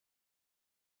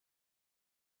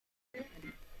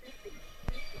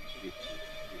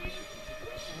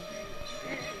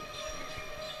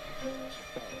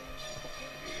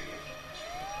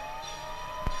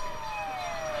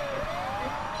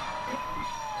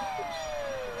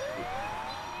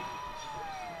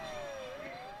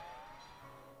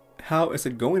How is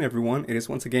it going, everyone? It is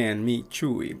once again me,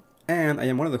 Chewy, and I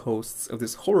am one of the hosts of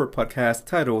this horror podcast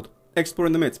titled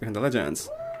Exploring the Myths Behind the Legends.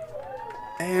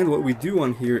 And what we do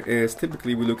on here is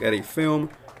typically we look at a film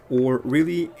or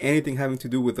really anything having to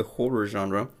do with the horror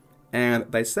genre and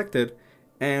dissect it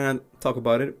and talk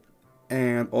about it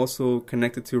and also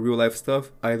connect it to real life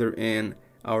stuff either in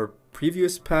our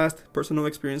previous past personal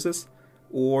experiences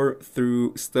or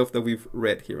through stuff that we've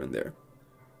read here and there.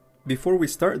 Before we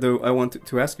start though, I want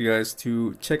to ask you guys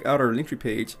to check out our Linktree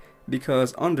page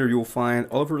because under you'll find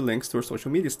all of our links to our social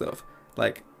media stuff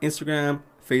like Instagram,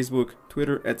 Facebook,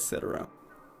 Twitter, etc.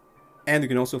 And you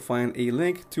can also find a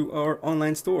link to our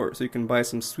online store so you can buy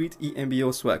some sweet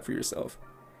EMBO swag for yourself.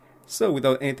 So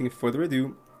without anything further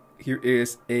ado, here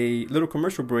is a little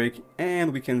commercial break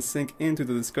and we can sink into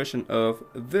the discussion of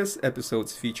this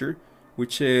episode's feature,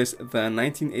 which is the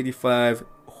 1985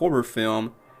 horror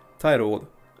film titled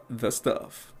The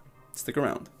Stuff. Stick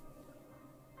around.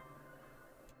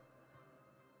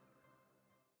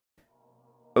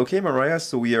 Okay, Mariah,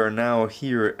 so we are now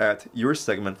here at your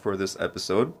segment for this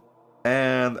episode,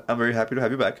 and I'm very happy to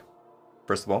have you back,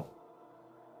 first of all.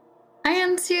 I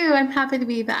am too. I'm happy to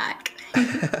be back.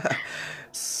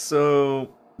 So,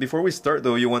 before we start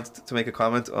though, you want to make a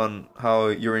comment on how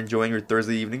you're enjoying your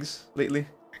Thursday evenings lately?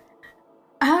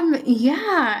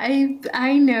 Yeah,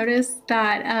 I noticed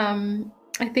that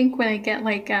I think when I get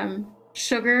like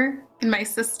sugar in my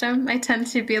system, I tend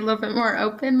to be a little bit more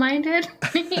open-minded.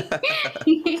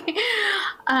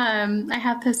 I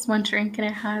have this one drink and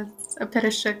it has a bit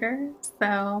of sugar,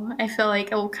 so I feel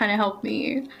like it will kind of help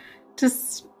me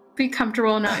just be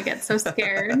comfortable and not get so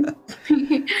scared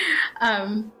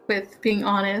with being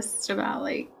honest about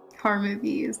like horror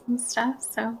movies and stuff.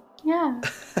 So yeah.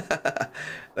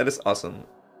 That is awesome.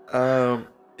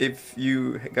 If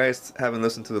you guys haven't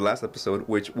listened to the last episode,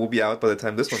 which will be out by the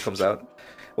time this one comes out,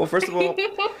 well, first of all,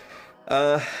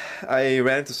 I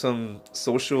ran into some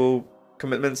social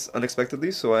commitments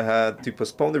unexpectedly, so I had to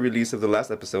postpone the release of the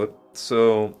last episode.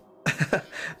 So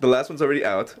the last one's already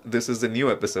out. This is the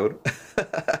new episode,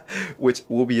 which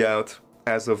will be out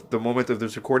as of the moment of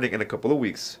this recording in a couple of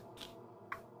weeks.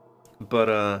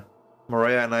 But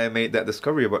Mariah and I made that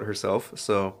discovery about herself,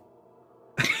 so...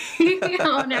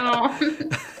 Oh no.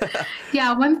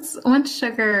 Yeah, once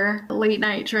sugar late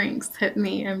night drinks hit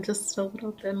me, I'm just a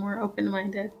little bit more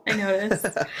open-minded, I noticed.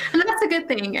 And that's a good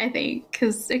thing, I think,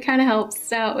 because it kind of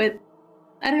helps out with,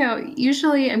 I don't know,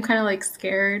 usually I'm kind of like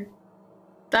scared.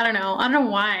 I don't know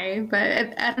why,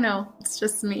 but I don't know, it's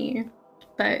just me.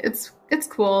 But it's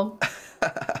cool.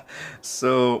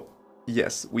 So,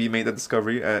 yes, we made that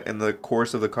discovery in the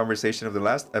course of the conversation of the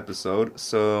last episode,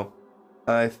 so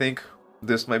I think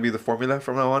this might be the formula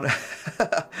from now on.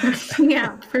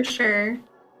 Yeah, for sure.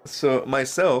 So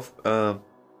myself, I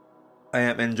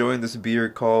am enjoying this beer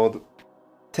called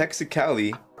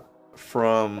Texicali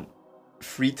from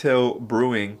Freetail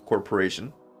Brewing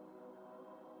Corporation.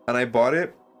 And I bought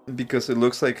it because it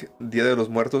looks like Dia de los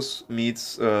Muertos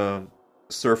meets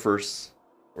Surfers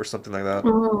or something like that.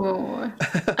 Oh,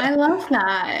 I love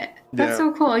that. That's Yeah.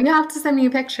 so cool. You have to send me a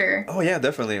picture. Oh yeah,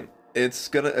 definitely. It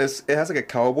has like a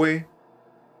cowboy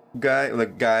guy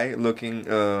looking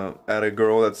at a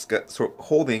girl that's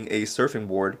holding a surfing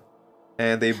board,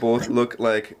 and they both look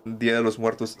like Dia de los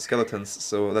Muertos skeletons,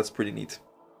 so that's pretty neat.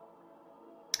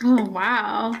 Oh,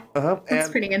 wow. That's And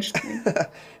pretty interesting.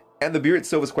 and the beer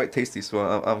itself is quite tasty, so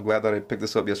I'm glad that I picked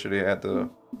this up yesterday at the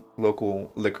local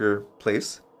liquor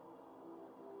place.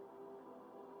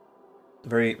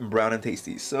 Very brown and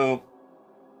tasty. So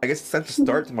I guess it's time to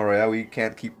start, Mariah. We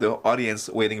can't keep the audience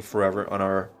waiting forever on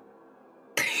our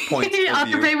points of All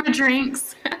your view. favorite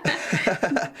drinks.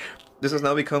 This has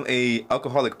now become a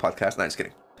alcoholic podcast. No, just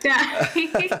kidding. Yeah.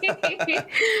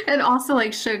 And also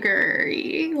like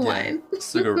sugary one.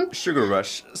 Sugar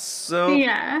rush. So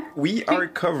Yeah. we are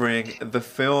covering the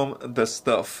film The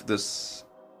Stuff this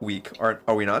week, are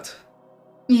we not?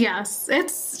 Yes,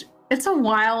 it's a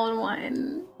wild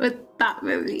one with that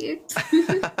movie.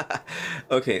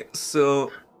 Okay,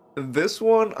 so this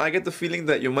one I get the feeling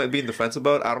that you might be in the fence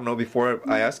about. I don't know. Before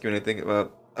I ask you anything, I'm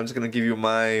just gonna give you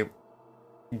my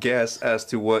guess as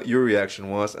to what your reaction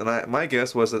was, and my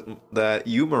guess was that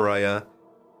you, Mariah,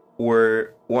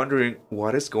 were wondering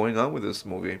what is going on with this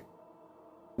movie,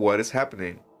 what is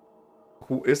happening,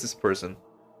 who is this person.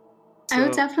 I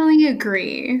would definitely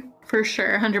agree, for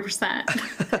sure, 100%.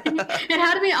 It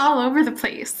had to be all over the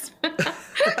place.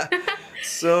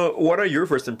 So, what are your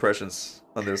first impressions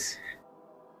on this?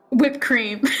 Whipped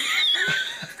cream.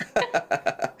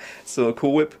 So,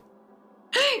 Cool Whip.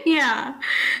 Yeah,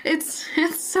 it's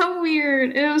so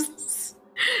weird.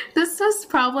 This was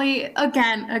probably,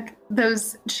 again,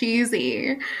 those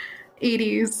cheesy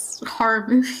 80s horror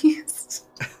movies.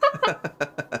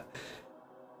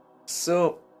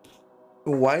 So,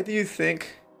 why do you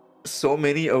think so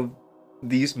many of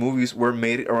these movies were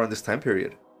made around this time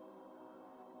period?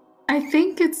 I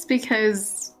think it's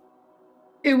because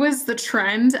it was the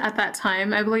trend at that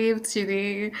time, I believe, to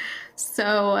be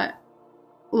so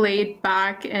laid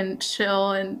back and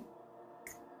chill and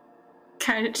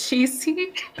kind of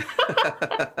cheesy.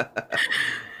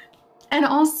 And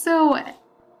also,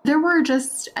 there were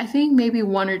just, I think, maybe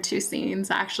one or two scenes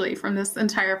actually from this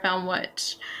entire film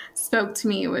which spoke to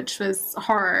me, which was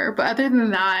horror. But other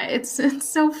than that, it's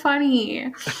so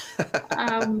funny.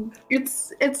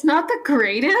 It's not the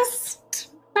greatest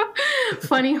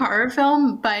funny horror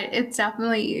film, but it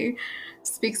definitely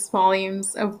speaks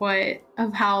volumes of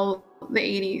how the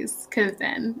 80s could have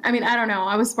been. I mean, I don't know.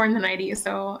 I was born in the 90s,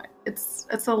 so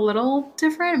it's a little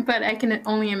different, but I can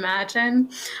only imagine.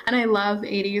 And I love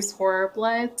 80s horror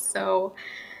blood, so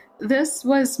this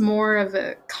was more of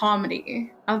a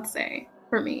comedy, I'd say,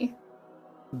 for me.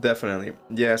 Definitely.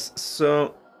 Yes.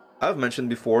 So I've mentioned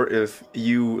before, if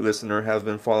you, listener, have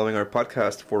been following our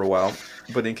podcast for a while,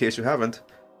 but in case you haven't,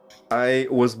 I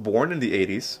was born in the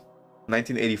 80s,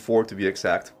 1984 to be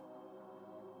exact.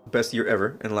 Best year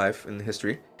ever in life, in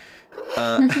history.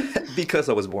 Because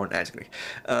I was born, actually.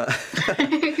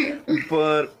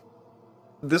 But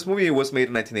this movie was made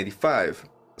in 1985,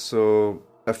 so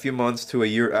a few months to a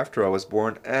year after I was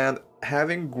born, and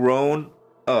having grown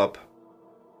up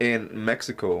in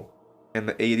Mexico in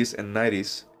the 80s and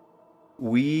 90s,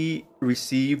 we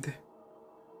received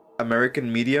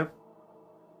American media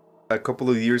a couple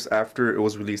of years after it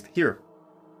was released here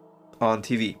on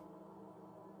TV.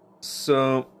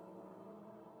 So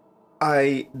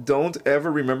I don't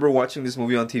ever remember watching this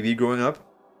movie on TV growing up,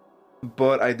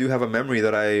 but I do have a memory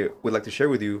that I would like to share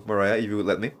with you, Mariah, if you would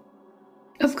let me.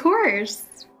 Of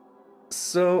course.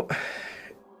 So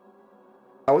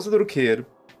I was a little kid,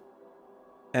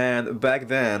 and back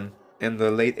then, in the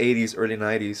late 80s, early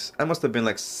 90s, I must have been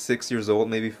like 6 years old,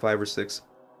 maybe 5 or 6.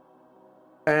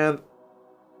 And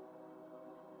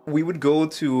we would go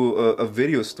to a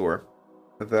video store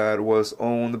that was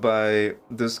owned by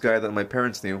this guy that my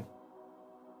parents knew.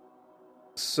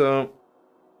 So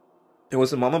it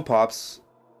was a mom and pop's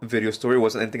video store. It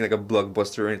wasn't anything like a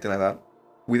Blockbuster or anything like that.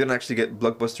 We didn't actually get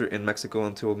Blockbuster in Mexico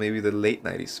until maybe the late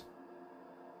 90s.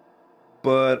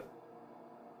 But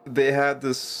they had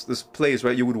this place,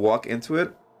 right? You would walk into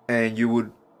it and you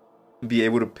would be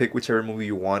able to pick whichever movie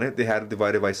you wanted. They had it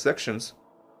divided by sections.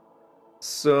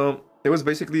 So it was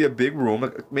basically a big room,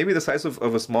 like maybe the size of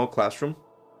a small classroom,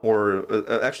 or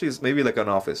actually it's maybe like an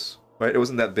office, right? It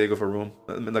wasn't that big of a room,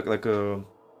 like a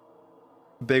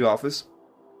big office.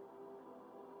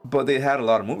 But they had a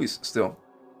lot of movies still.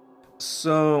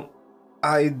 So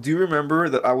I do remember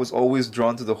that I was always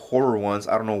drawn to the horror ones.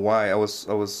 I don't know why. I was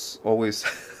always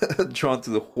drawn to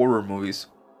the horror movies.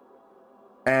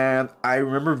 And I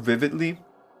remember vividly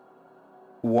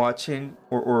watching,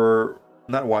 or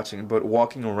not watching, but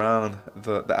walking around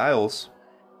the aisles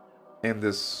in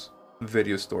this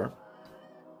video store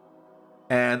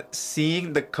and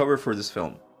seeing the cover for this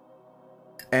film.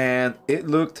 And it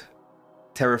looked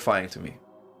terrifying to me.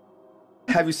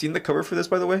 Have you seen the cover for this,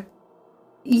 by the way?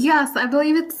 Yes, I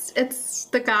believe it's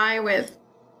the guy with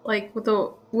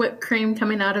the whipped cream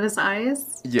coming out of his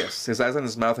eyes. Yes, his eyes and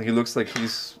his mouth, and he looks like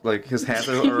he's like his hands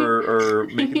are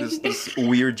making this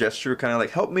weird gesture, kind of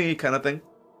like "help me" kind of thing.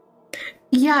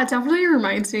 Yeah, it definitely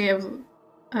reminds me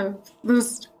of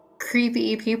those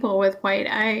creepy people with white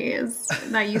eyes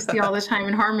that you see all the time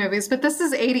in horror movies. But this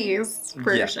is 80s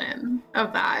version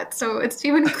of that, so it's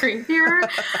even creepier.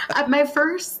 My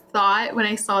first thought when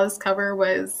I saw this cover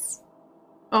was,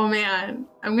 oh man,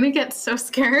 I'm gonna get so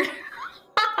scared.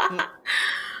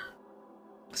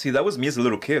 See, that was me as a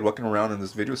little kid walking around in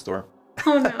this video store.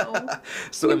 Oh no.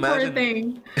 So You imagine,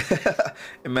 poor thing.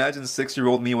 imagine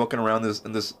 6-year-old me walking around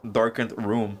in this darkened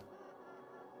room,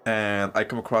 and I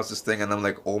come across this thing, and I'm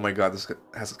like, oh my god, this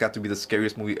has got to be the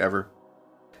scariest movie ever.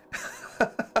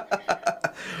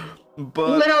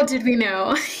 But Little did we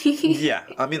know. yeah,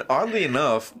 I mean, oddly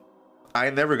enough, I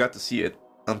never got to see it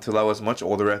until I was much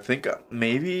older. I think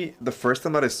maybe the first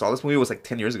time that I saw this movie was like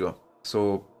 10 years ago.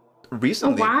 So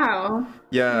recently. Oh, wow.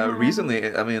 Yeah,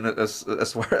 recently. I mean, as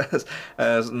far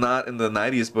as not in the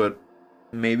 90s, but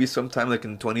maybe sometime like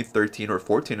in 2013 or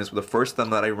 14 is the first time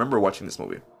that I remember watching this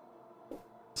movie.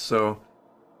 So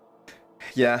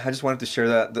yeah, I just wanted to share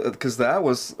that because that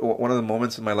was one of the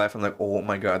moments in my life. I'm like, oh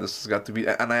my god, this has got to be.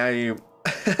 And I,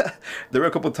 there were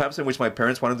a couple of times in which my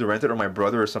parents wanted to rent it, or my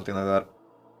brother, or something like that.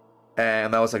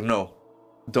 And I was like, no,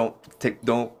 don't pick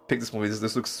this movie.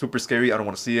 This looks super scary. I don't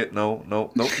want to see it. No,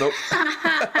 no, no, no.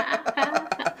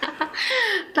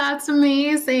 That's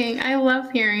amazing. I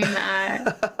love hearing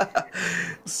that.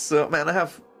 So, man, I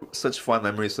have such fond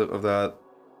memories of that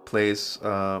place.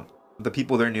 The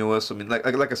people there knew us. I mean,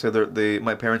 like I said,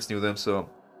 my parents knew them, so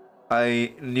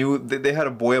I knew they had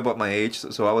a boy about my age,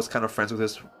 so I was kind of friends with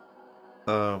his.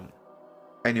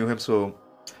 I knew him, so.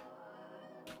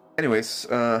 Anyways,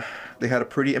 they had a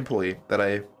pretty employee that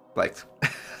I liked.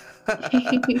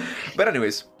 But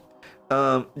anyways,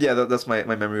 yeah, that's my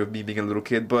memory of me being a little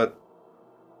kid. But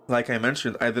like I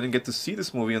mentioned, I didn't get to see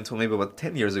this movie until maybe about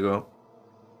 10 years ago.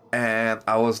 And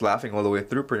I was laughing all the way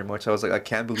through pretty much. I was like, I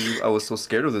can't believe I was so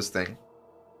scared of this thing.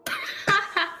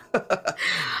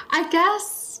 I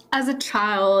guess as a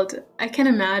child, I can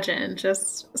imagine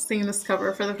just seeing this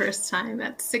cover for the first time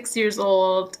at 6 years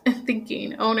old and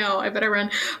thinking, oh no, I better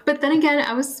run. But then again,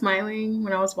 I was smiling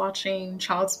when I was watching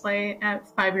Child's Play at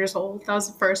 5 years old. That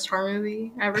was the first horror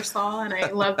movie I ever saw, and I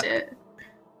loved it.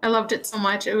 I loved it so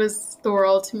much. It was the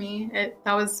world to me.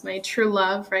 That was my true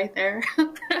love right there.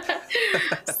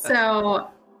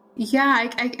 So, yeah,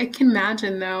 I can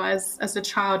imagine, though, as a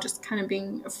child, just kind of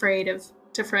being afraid of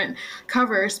different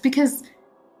covers, because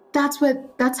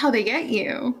that's how they get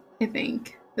you, I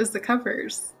think, is the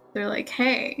covers. They're like,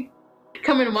 hey,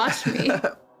 come and watch me.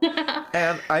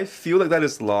 And I feel like that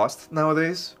is lost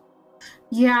nowadays.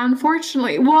 Yeah,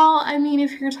 unfortunately. Well, I mean,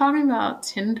 if you're talking about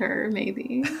Tinder,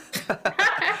 maybe.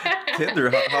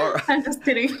 Tinder? How I'm just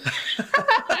kidding.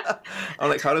 I'm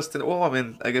like, how does Tinder? Well, I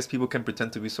mean, I guess people can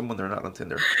pretend to be someone they're not on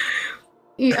Tinder.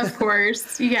 Yeah, of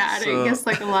course. Yeah, and I guess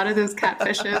like a lot of those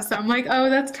catfishes. So I'm like, oh,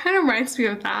 that kind of reminds me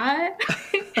of that.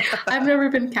 I've never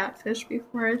been catfished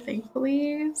before,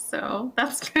 thankfully. So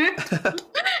that's good.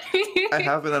 I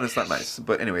have been, and it's not nice.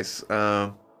 But anyways,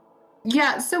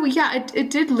 yeah, so yeah, it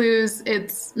did lose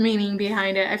its meaning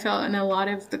behind it, I felt, in a lot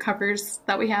of the covers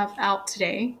that we have out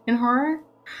today in horror.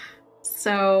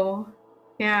 So,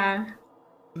 yeah.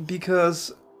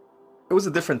 Because it was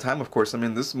a different time, of course. I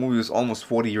mean, this movie was almost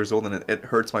 40 years old, and it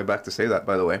hurts my back to say that,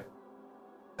 by the way.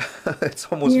 It's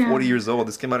almost 40 years old.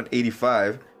 This came out in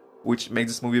 85, which makes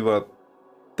this movie about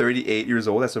 38 years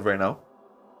old as of right now.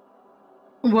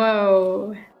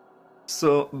 Whoa.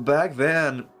 So, back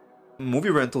then, movie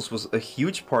rentals was a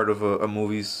huge part of a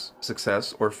movie's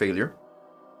success or failure.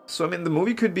 So, I mean, the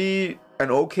movie could be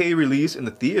an okay release in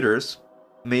the theaters.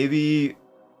 Maybe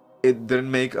it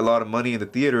didn't make a lot of money in the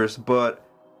theaters, but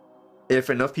if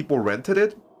enough people rented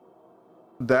it,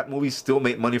 that movie still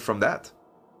made money from that.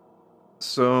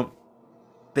 So,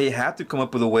 they had to come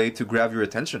up with a way to grab your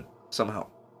attention somehow.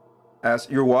 As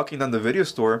you're walking down the video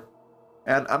store,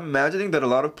 and I'm imagining that a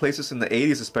lot of places in the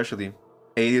 80s especially,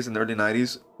 80s and early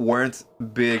 90s, weren't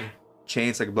big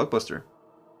chains like Blockbuster.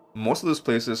 Most of those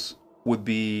places would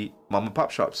be mom and pop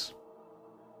shops,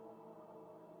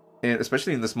 and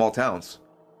especially in the small towns.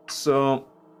 So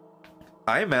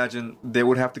I imagine they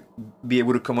would have to be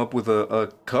able to come up with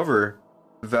a cover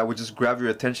that would just grab your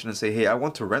attention and say, hey, I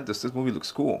want to rent this. This movie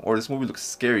looks cool, or this movie looks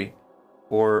scary,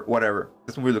 or whatever.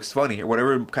 This movie looks funny, or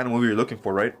whatever kind of movie you're looking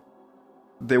for, right?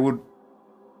 They would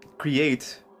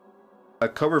create a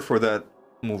cover for that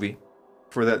movie,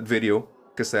 for that video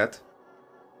cassette,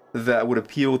 that would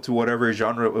appeal to whatever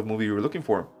genre of movie you were looking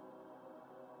for.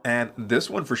 And this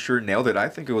one for sure nailed it. I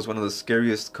think it was one of the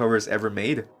scariest covers ever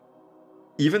made.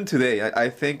 Even today, I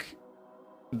think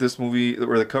this movie,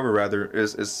 or the cover rather,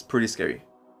 is pretty scary.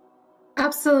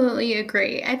 Absolutely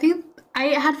agree. I think I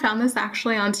had found this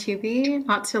actually on TV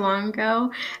not too long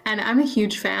ago, and I'm a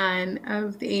huge fan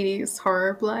of the 80s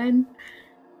horror blood,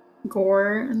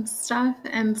 gore and stuff.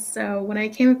 And so when I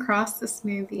came across this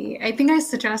movie, I think I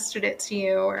suggested it to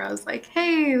you, where I was like,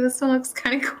 hey, this one looks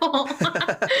kind of cool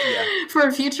for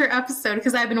a future episode,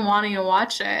 because I've been wanting to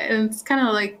watch it. And it's kind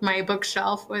of like my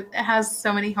bookshelf it has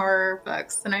so many horror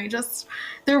books, and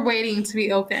they're waiting to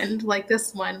be opened. Like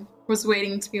this one was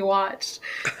waiting to be watched.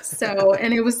 So,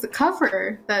 and it was the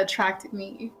cover that attracted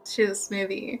me to this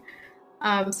movie.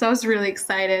 So I was really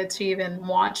excited to even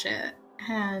watch it.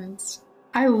 And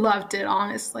I loved it,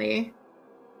 honestly.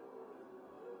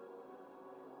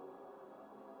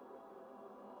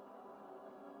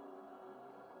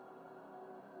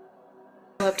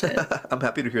 Loved it. I'm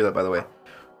happy to hear that, by the way.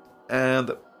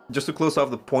 And just to close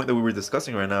off the point that we were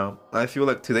discussing right now, I feel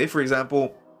like today, for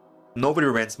example, nobody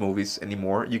rents movies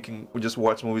anymore. You can just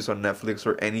watch movies on Netflix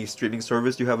or any streaming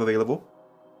service you have available.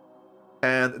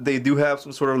 And they do have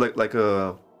some sort of like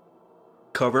a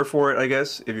cover for it, I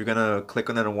guess, if you're gonna click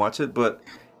on it and watch it, but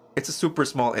it's a super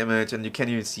small image and you can't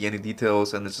even see any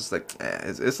details, and it's just like,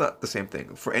 it's not the same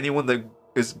thing. For anyone that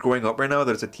is growing up right now,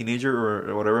 that is a teenager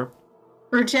or whatever.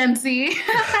 Or Gen Z.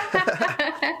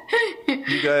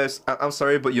 You guys, I'm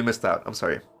sorry, but you missed out. I'm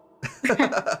sorry.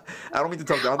 I don't mean to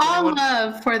talk down to All anyone.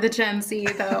 love for the Gen Z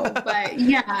though, but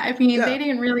yeah, I mean, Yeah. they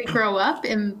didn't really grow up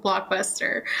in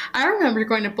Blockbuster. I remember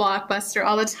going to Blockbuster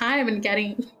all the time and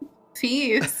getting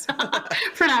fees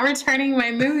for not returning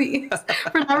my movies,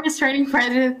 for not returning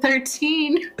Friday the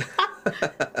 13th.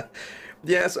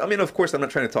 Yes, I mean, of course, I'm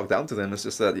not trying to talk down to them. It's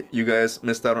just that you guys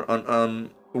missed out on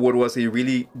what was a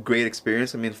really great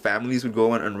experience. I mean, families would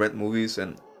go and rent movies,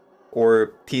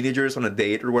 or teenagers on a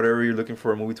date or whatever. You're looking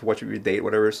for a movie to watch with your date,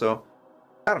 whatever. So,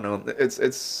 I don't know.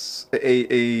 It's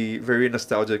a very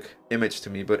nostalgic image to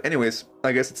me. But anyways,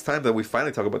 I guess it's time that we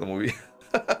finally talk about the movie.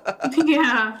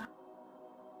 Yeah.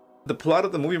 The plot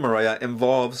of the movie, Mariah,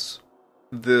 involves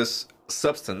this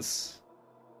substance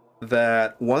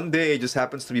that one day just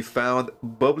happens to be found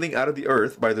bubbling out of the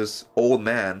earth by this old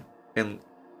man in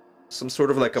some sort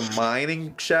of like a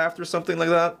mining shaft or something like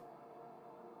that.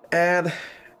 And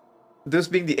this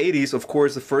being the 80s, of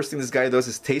course, the first thing this guy does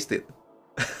is taste it.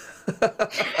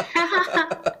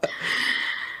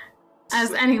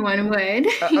 As anyone would.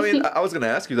 I mean, I was gonna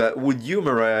ask you that. Would you,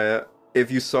 Mariah, if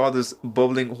you saw this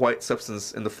bubbling white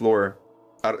substance in the floor,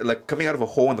 like coming out of a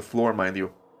hole in the floor, mind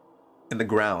you, in the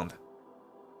ground,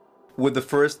 would the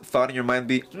first thought in your mind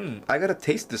be, I gotta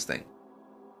taste this thing?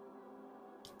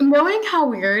 Knowing how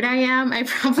weird I am, I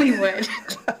probably would.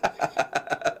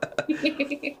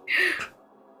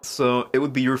 So it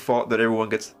would be your fault that everyone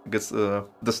gets the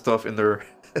stuff in their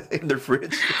in their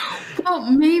fridge. Well,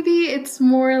 maybe it's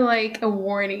more like a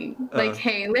warning. Like,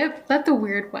 hey, let the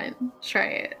weird one try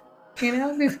it. You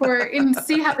know, before and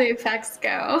see how the effects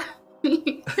go.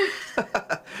 I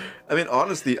mean,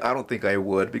 honestly, I don't think I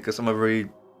would, because I'm a very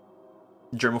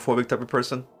germophobic type of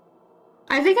person.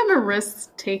 I think I'm a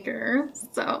risk taker.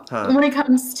 So Huh. when it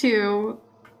comes to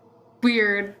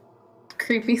weird,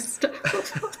 creepy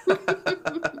stuff.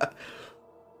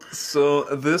 So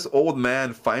this old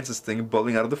man finds this thing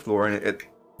bubbling out of the floor, and it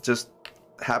just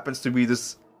happens to be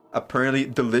this apparently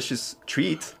delicious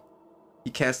treat.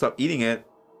 He can't stop eating it.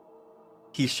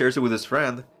 He shares it with his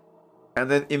friend, and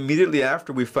then immediately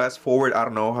after, we fast forward, I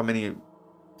don't know how many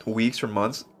weeks or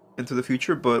months into the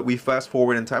future, but we fast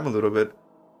forward in time a little bit,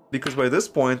 because by this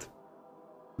point,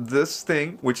 this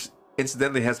thing, which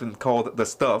incidentally has been called the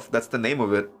stuff, that's the name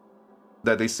of it,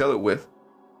 that they sell it with,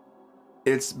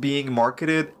 it's being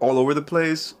marketed all over the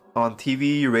place, on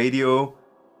TV, radio.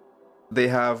 They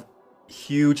have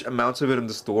huge amounts of it in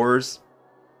the stores,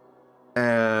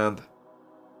 and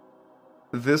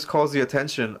this calls the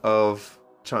attention of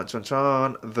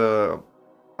the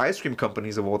ice cream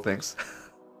companies of all things.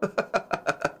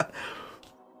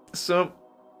 So,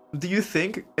 do you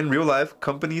think in real life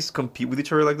companies compete with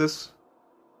each other like this?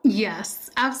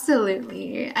 Yes,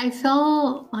 absolutely. I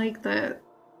feel like the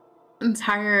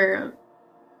entire,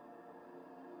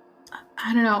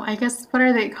 I don't know, I guess, what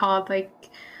are they called? Like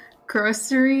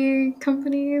grocery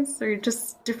companies or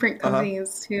just different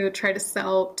companies who try to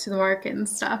sell to the market and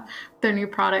stuff, their new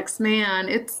products. Man,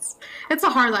 it's a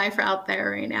hard life out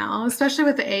there right now, especially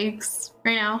with the eggs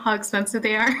right now, how expensive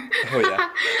they are. Oh, yeah.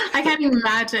 I can't even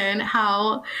imagine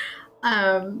how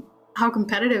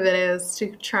competitive it is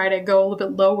to try to go a little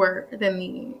bit lower than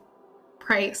the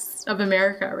price of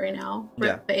America right now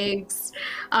with the eggs,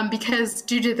 because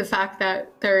due to the fact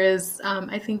that there is,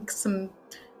 I think, some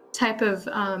type of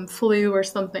flu or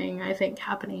something, I think,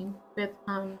 happening with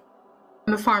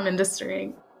the farm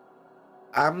industry.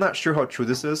 I'm not sure how true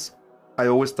this is. I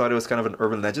always thought it was kind of an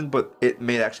urban legend, but it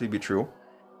may actually be true.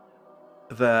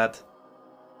 That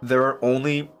there are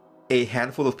only a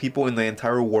handful of people in the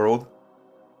entire world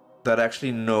that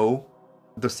actually know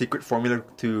the secret formula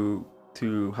to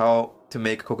how to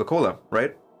make Coca-Cola,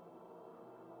 right?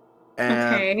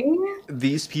 And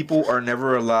these people are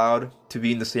never allowed to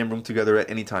be in the same room together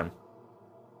at any time.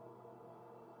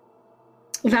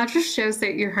 That just shows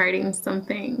that you're hiding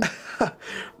something.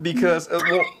 Because,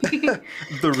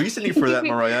 the reasoning for that,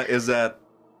 Mariah, is that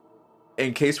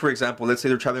in case, for example, let's say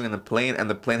they're traveling in a plane and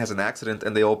the plane has an accident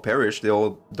and they all perish, they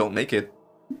all don't make it,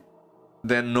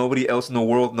 then nobody else in the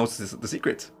world knows the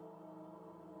secret.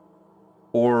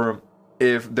 Or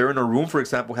if they're in a room, for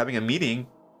example, having a meeting,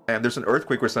 and there's an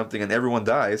earthquake or something and everyone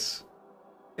dies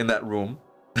in that room,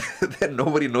 then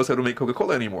nobody knows how to make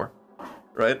Coca-Cola anymore,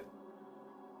 right?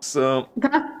 So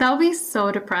that'll be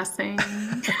so depressing.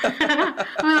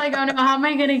 I'm like, oh no, how am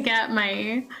I gonna get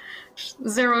my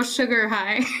zero sugar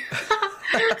high?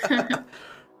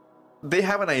 They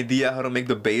have an idea how to make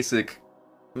the basic,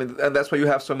 I mean, and that's why you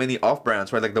have so many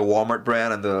off-brands, right? Like the Walmart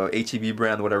brand and the H-E-B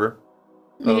brand, whatever.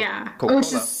 of Yeah. Oh, it's Coca-Cola.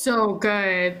 just so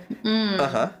good.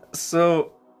 Uh-huh.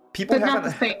 So people But not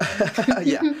the have an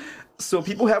yeah. same. So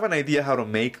people have an idea how to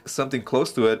make something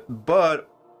close to it, but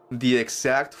the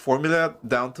exact formula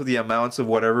down to the amounts of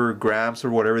whatever grams or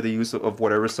whatever they use of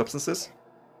whatever substances,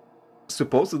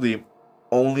 supposedly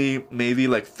only maybe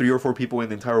like 3 or 4 people in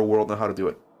the entire world know how to do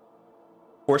it.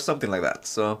 Or something like that.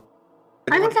 So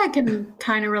I think I can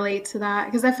kind of relate to that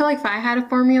because I feel like if I had a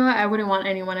formula, I wouldn't want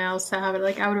anyone else to have it.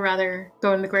 Like, I would rather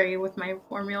go in the grave with my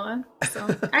formula. So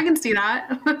I can see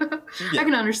that. Yeah. I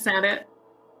can understand it.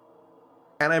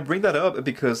 And I bring that up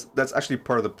because that's actually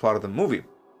part of the plot of the movie.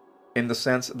 In the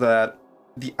sense that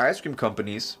the ice cream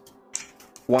companies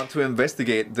want to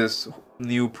investigate this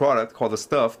new product called the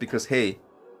Stuff because, hey,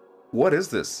 what is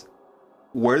this?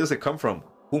 Where does it come from?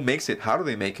 Who makes it? How do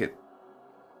they make it?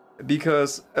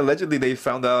 Because allegedly they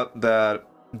found out that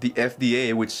the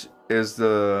FDA, which is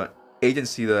the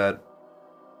agency that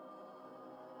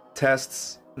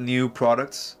tests new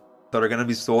products that are going to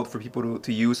be sold for people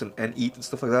to use and eat and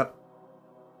stuff like that.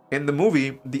 In the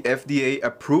movie, the FDA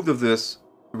approved of this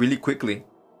really quickly.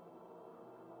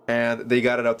 And they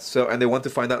got it out to sell. And they want to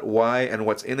find out why and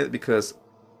what's in it because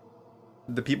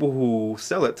the people who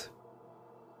sell it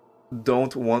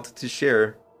don't want to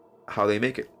share how they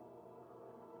make it.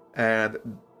 And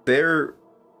their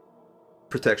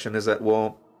protection is that,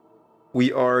 well,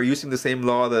 we are using the same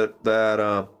law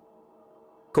that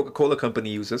Coca-Cola company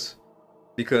uses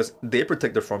because they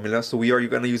protect their formula. So we are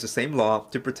going to use the same law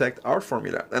to protect our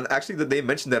formula. And actually, they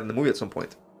mentioned that in the movie at some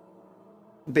point.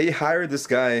 They hired this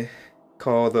guy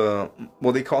called,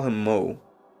 well, they call him Mo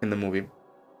in the movie.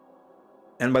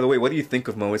 And by the way, what do you think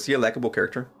of Mo? Is he a likable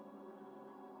character?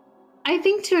 I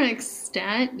think to an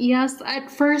extent, yes.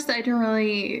 At first, I didn't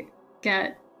really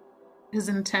get his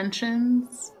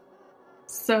intentions.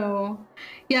 So,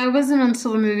 yeah, it wasn't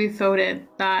until the movie voted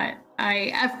that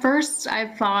at first, I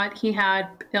thought he had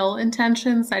ill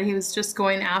intentions, that he was just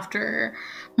going after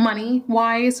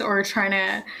money-wise or trying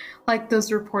to, like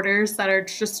those reporters that are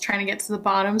just trying to get to the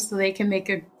bottom so they can make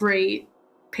a great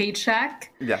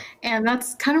paycheck. Yeah. And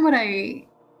that's kind of what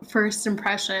first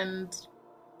impressions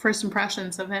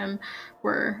of him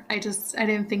were. I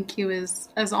didn't think he was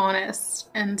as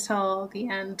honest until the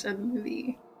end of the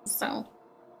movie. So,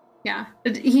 yeah,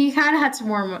 he kind of had to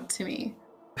warm up to me.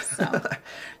 So.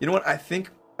 You know what? I think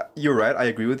you're right. I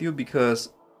agree with you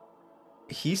because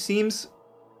he seems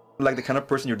like the kind of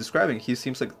person you're describing. He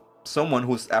seems like someone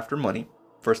who's after money,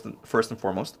 first and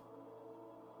foremost.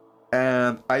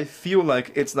 And I feel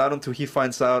like it's not until he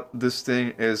finds out this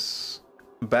thing is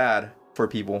bad for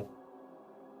people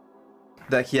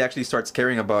that he actually starts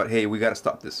caring about, hey, we gotta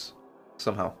stop this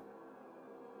somehow.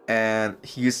 And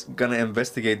he's gonna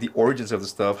investigate the origins of the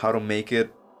stuff, how to make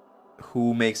it,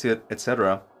 who makes it,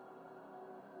 etc.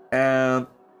 And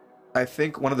I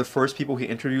think one of the first people he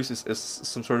interviews is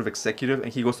some sort of executive,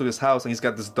 and he goes to his house and he's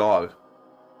got this dog.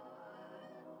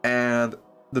 And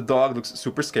the dog looks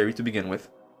super scary to begin with.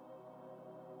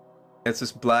 It's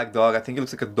this black dog. I think it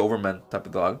looks like a Doberman type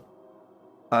of dog.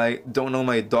 I don't know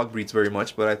my dog breeds very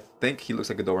much, but I think he looks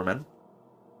like a Doberman.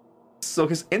 So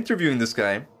he's interviewing this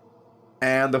guy,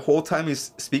 and the whole time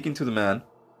he's speaking to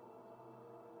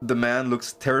the man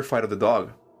looks terrified of the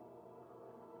dog.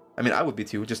 I mean, I would be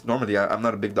too, just normally I'm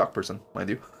not a big dog person, mind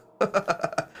you.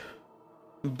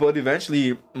 But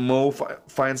eventually, Mo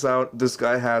finds out this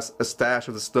guy has a stash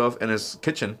of the stuff in his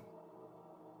kitchen,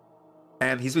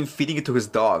 and he's been feeding it to his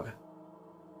dog.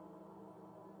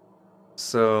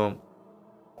 So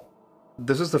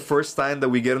this is the first time that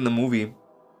we get in the movie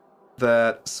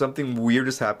that something weird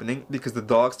is happening because the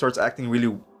dog starts acting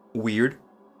really weird.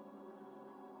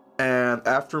 And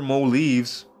after Mo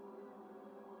leaves,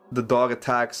 the dog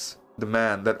attacks the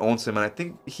man that owns him, and I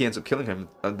think he ends up killing him.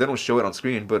 They don't show it on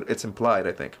screen, but it's implied,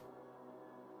 I think.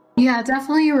 Yeah, it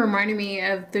definitely reminded me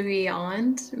of the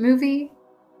Beyond movie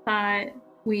that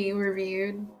we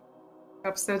reviewed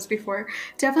episodes before.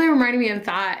 Definitely reminded me of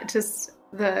that, just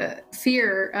the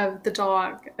fear of the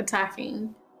dog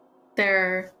attacking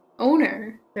their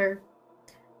owner, their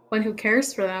one who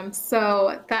cares for them.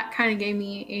 So that kind of gave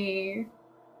me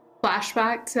a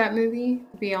flashback to that movie,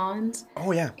 Beyond.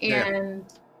 Oh yeah. And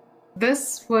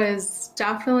this was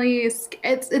definitely,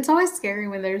 it's always scary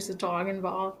when there's a dog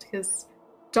involved because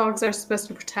dogs are supposed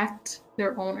to protect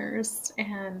their owners,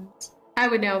 and I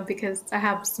would know because I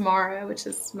have Samara, which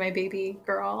is my baby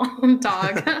girl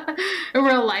dog, a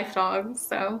real life dog.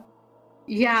 So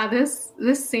yeah, this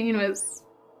scene was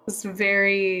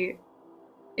very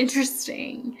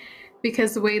interesting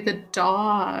because the way the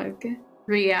dog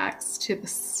reacts to the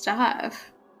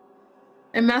stuff,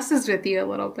 it messes with you a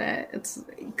little bit. It's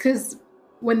because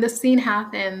when the scene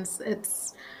happens,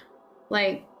 it's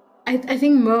like I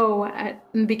think Mo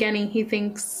in the beginning he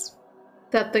thinks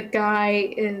that the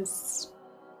guy is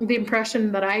the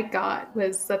impression that I got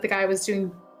was that the guy was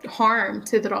doing harm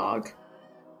to the dog.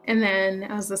 And then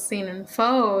as the scene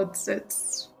unfolds,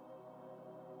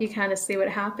 you kind of see what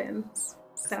happens.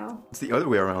 So It's the other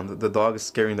way around. The dog is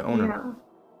scaring the owner.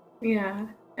 yeah.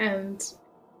 And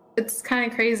it's kind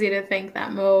of crazy to think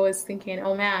that Mo is thinking,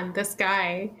 oh man, this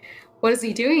guy, what is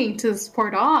he doing to this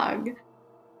poor dog?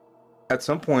 At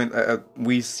some point,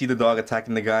 we see the dog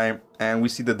attacking the guy, and we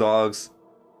see the dog's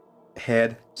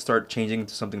head start changing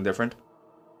to something different.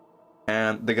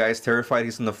 And the guy is terrified.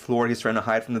 He's on the floor. He's trying to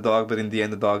hide from the dog, but in the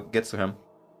end, the dog gets to him.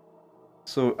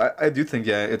 So I do think,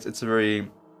 yeah, it's a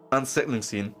very unsettling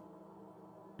scene.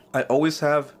 I always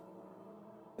have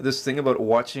this thing about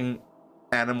watching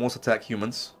animals attack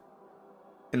humans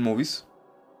in movies.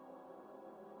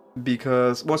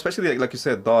 Because, well, especially like you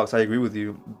said, dogs, I agree with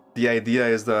you. The idea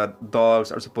is that dogs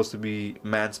are supposed to be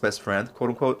man's best friend,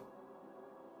 quote unquote.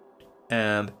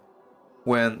 And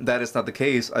when that is not the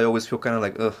case, I always feel kind of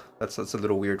like, ugh, that's a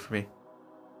little weird for me.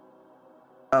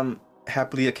 I'm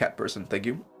happily a cat person, thank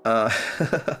you. I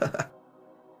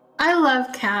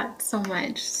love cats so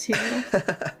much too.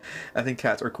 I think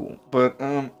cats are cool. But,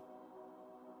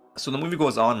 so the movie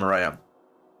goes on, Mariah.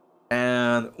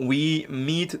 And we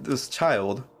meet this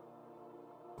child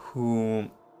who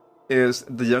is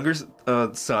the younger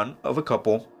son of a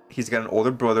couple. He's got an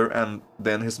older brother and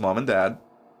then his mom and dad.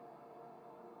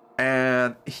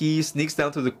 And he sneaks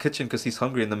down to the kitchen because he's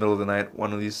hungry in the middle of the night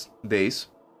one of these days.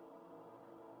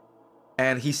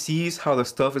 And he sees how the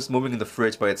stuff is moving in the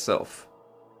fridge by itself.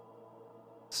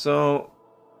 So,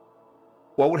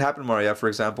 what would happen, Maria, for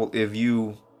example, if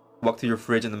you walk to your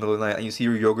fridge in the middle of the night and you see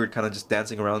your yogurt kind of just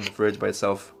dancing around the fridge by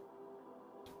itself?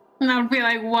 And I would be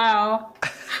like, wow,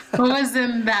 what was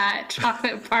in that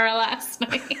chocolate bar last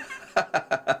night?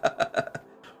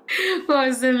 What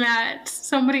was in that?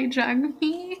 Somebody drugged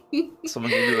me?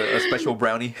 Someone gave you a special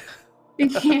brownie?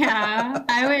 Yeah,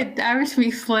 I would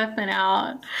be flipping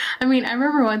out. I mean, I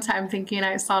remember one time thinking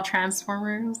I saw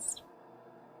Transformers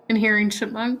and hearing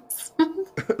chipmunks.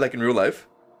 Like in real life?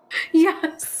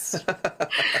 Yes.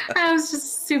 I was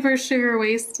just super sugar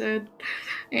wasted,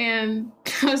 and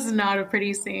it was not a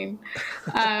pretty scene.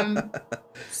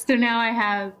 So now I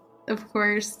have, of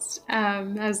course,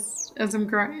 as I'm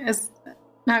growing, as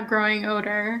not growing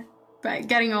older, but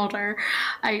getting older,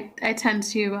 I tend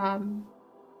to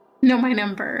know my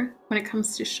number when it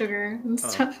comes to sugar and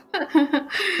stuff.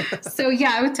 So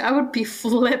yeah, I would be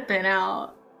flipping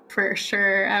out. For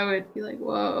sure, I would be like,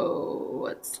 whoa,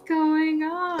 what's going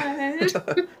on?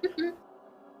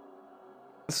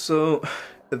 So,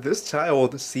 this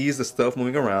child sees the stuff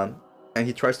moving around, and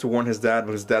he tries to warn his dad,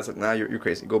 but his dad's like, nah, you're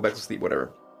crazy, go back to sleep,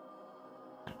 whatever.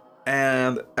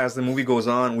 And as the movie goes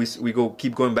on, we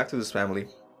keep going back to this family.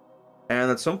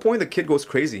 And at some point, the kid goes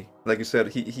crazy. Like you said,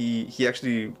 he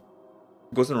actually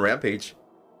goes on a rampage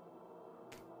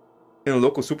in a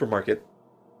local supermarket.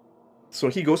 So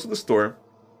he goes to the store,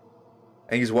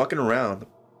 and he's walking around,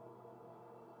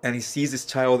 and he sees this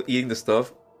child eating the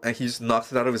stuff, and he just knocks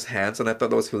it out of his hands, and I thought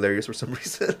that was hilarious for some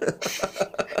reason.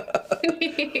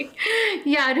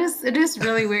 Yeah, it is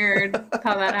really weird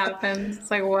how that happens. It's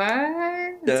like,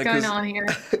 what's going on here?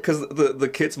 Because the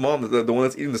kid's mom, the one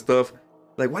that's eating the stuff,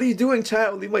 like, what are you doing,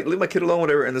 child? Leave my kid alone,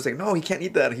 whatever. And it's like, no, he can't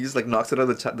eat that. And he just like knocks it out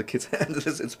of the kid's hand.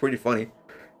 It's pretty funny.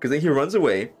 Because then he runs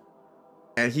away.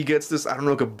 And he gets this, I don't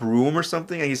know, like a broom or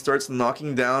something, and he starts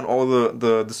knocking down all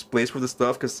the displays for the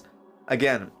stuff, because,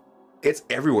 again, it's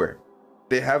everywhere.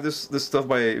 They have this stuff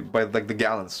by like the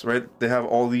gallons, right? They have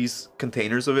all these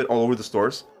containers of it all over the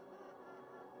stores.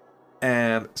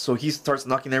 And so he starts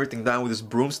knocking everything down with his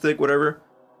broomstick, whatever.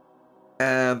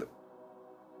 And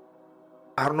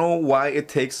I don't know why it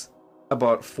takes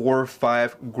about 4 or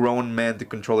 5 grown men to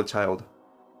control a child.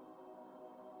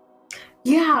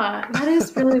 Yeah, that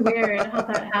is really weird how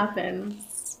that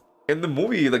happens. In the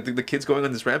movie, like the kid's going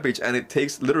on this rampage, and it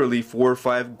takes literally 4 or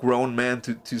 5 grown men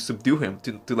to subdue him,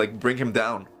 to like bring him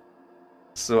down.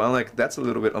 So I'm like, that's a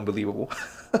little bit unbelievable.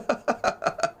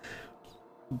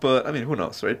 But I mean, who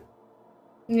knows, right?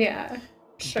 Yeah,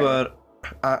 sure. But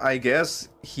I guess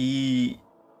he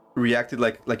reacted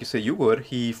like you said you would.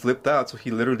 He flipped out, so he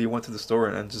literally went to the store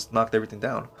and just knocked everything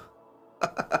down.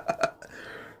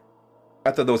 I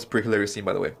thought that was a pretty hilarious scene,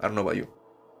 by the way. I don't know about you.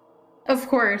 Of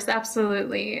course,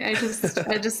 absolutely. I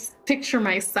just picture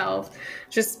myself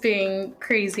just being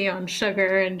crazy on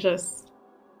sugar and just.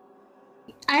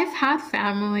 I've had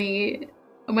family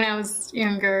when I was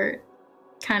younger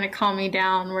kind of calm me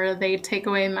down, where they take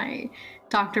away my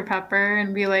Dr. Pepper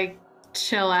and be like,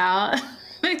 chill out.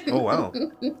 Oh wow.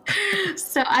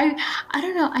 So I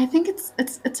don't know. I think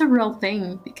it's a real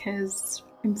thing because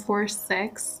I'm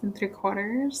 4'6"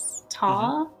 3/4" Hmm.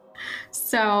 tall.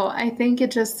 So I think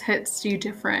it just hits you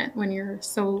different when you're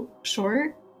so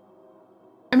short.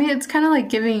 I mean, it's kind of like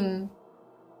giving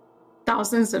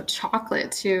thousands of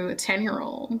chocolate to a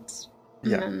 10-year-old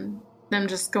and Yeah. then them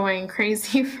just going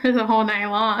crazy for the whole night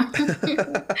long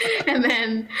and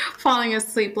then falling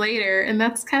asleep later. And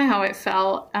that's kind of how it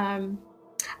felt.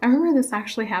 I remember this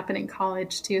actually happened in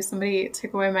college too. Somebody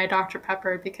took away my Dr.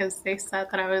 Pepper because they said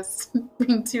that I was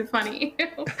being too funny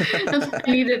and that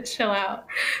I needed to chill out.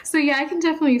 So yeah, I can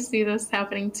definitely see this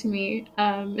happening to me.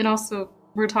 And also,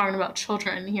 we're talking about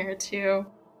children here too.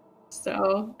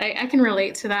 So I can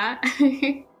relate to that.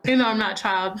 Even though I'm not a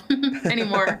child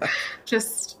anymore,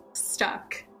 just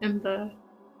stuck in the,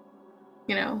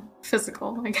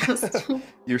 physical, I guess.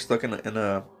 You're stuck in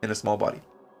a small body.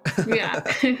 Yeah.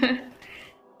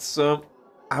 So,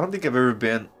 I don't think I've ever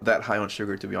been that high on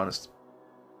sugar, to be honest.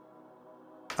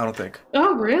 I don't think.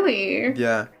 Oh, really?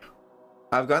 Yeah,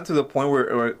 I've gotten to the point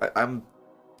where I'm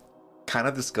kind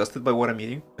of disgusted by what I'm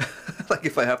eating. Like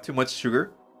if I have too much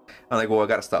sugar, I'm like, well, I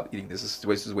gotta stop eating this.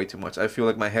 This is way too much. I feel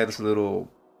like my head is a little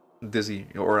dizzy,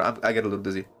 or I get a little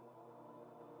dizzy.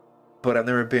 But I've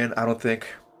never been, I don't think,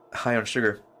 high on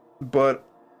sugar. But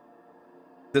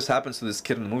this happens to this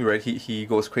kid in the movie, right? He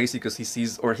goes crazy because he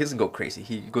sees, or he doesn't go crazy.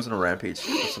 He goes on a rampage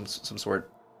of some sort,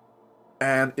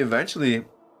 and eventually,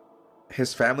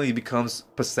 his family becomes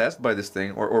possessed by this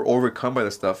thing or overcome by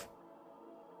this stuff,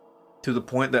 to the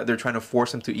point that they're trying to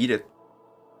force him to eat it.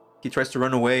 He tries to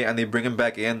run away, and they bring him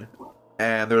back in,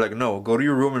 and they're like, "No, go to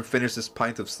your room and finish this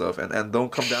pint of stuff, and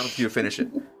don't come down until you finish it."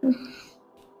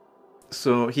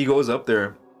 So he goes up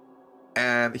there,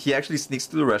 and he actually sneaks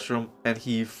to the restroom, and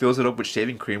he fills it up with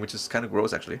shaving cream, which is kind of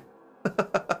gross, actually.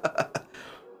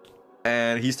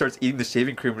 And he starts eating the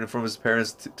shaving cream in front of his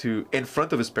parents to in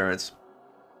front of his parents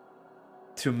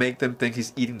to make them think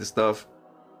he's eating the stuff.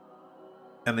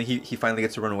 And then he finally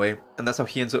gets to run away, and that's how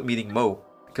he ends up meeting Mo,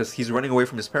 because he's running away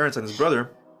from his parents and his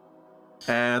brother.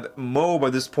 And Mo, by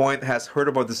this point, has heard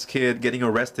about this kid getting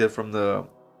arrested from the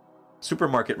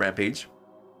supermarket rampage.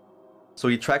 So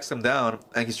he tracks him down,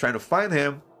 and he's trying to find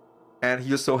him. And he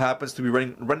just so happens to be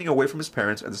running away from his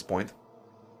parents at this point.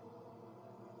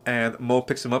 And Mo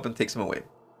picks him up and takes him away.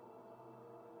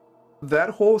 That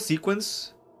whole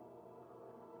sequence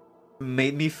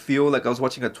made me feel like I was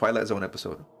watching a Twilight Zone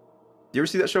episode. Do you ever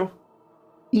see that show?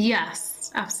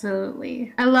 Yes,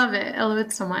 absolutely. I love it. I love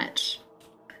it so much.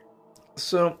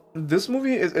 So this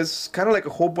movie is kind of like a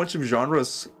whole bunch of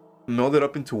genres melded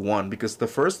up into one, because the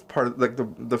first part, like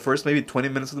the first maybe 20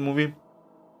 minutes of the movie,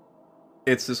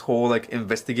 it's this whole like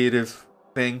investigative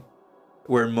thing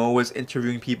where Mo is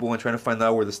interviewing people and trying to find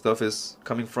out where the stuff is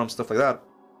coming from, stuff like that.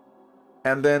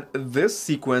 And then this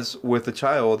sequence with the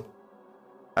child,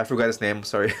 I forgot his name,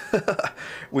 sorry,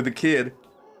 with the kid,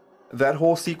 that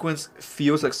whole sequence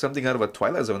feels like something out of a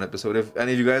Twilight Zone episode. If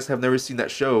any of you guys have never seen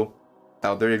that show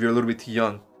out there, if you're a little bit too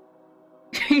young.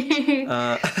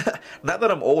 Not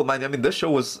that I'm old, mind you. I mean, this show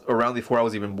was around before I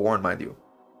was even born, mind you.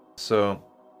 So,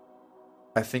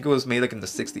 I think it was made like in the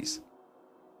 60s.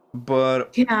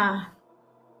 But Yeah.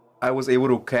 I was able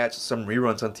to catch some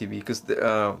reruns on TV, because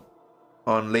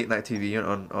on late night TV,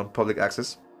 on public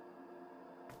access.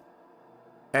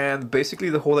 And basically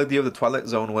the whole idea of the Twilight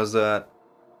Zone was that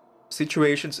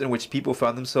situations in which people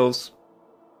found themselves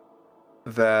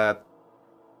that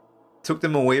took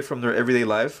them away from their everyday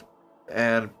life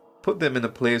and put them in a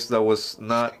place that was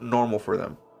not normal for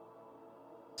them.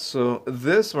 So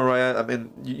this, Mariah, I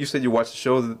mean, you said you watched the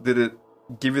show. Did it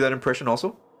give you that impression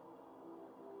also?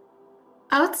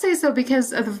 I would say so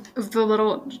because of the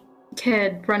little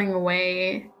kid running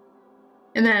away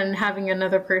and then having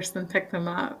another person pick them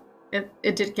up.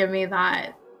 It did give me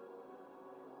that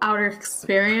outer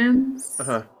experience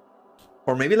Uh-huh.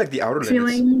 Or maybe like the Outer Limits.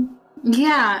 feeling.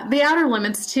 Yeah, The Outer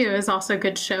Limits too is also a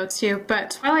good show too.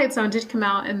 But Twilight Zone did come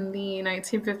out in the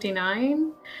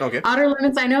 1959. Okay. Outer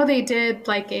Limits, I know they did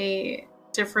like a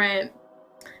different.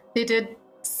 They did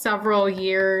several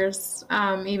years.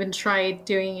 Even tried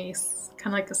doing a kind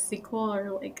of like a sequel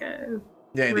or like a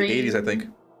Yeah, in the 80s, I think.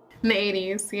 in the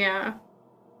 80s, yeah.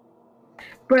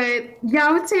 But yeah,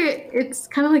 I would say it's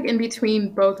kind of like in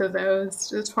between both of those,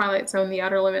 the Twilight Zone, The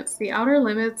Outer Limits. The Outer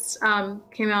Limits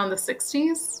came out in the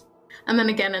 60s and then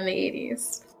again in the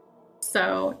 80s.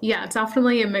 So yeah,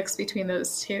 definitely a mix between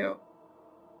those two.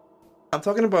 I'm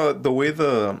talking about the way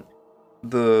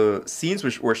the scenes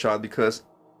were shot, because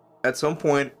at some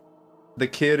point the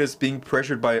kid is being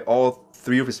pressured by all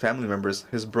three of his family members,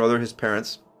 his brother, his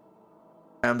parents,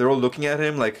 and they're all looking at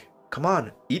him like, "Come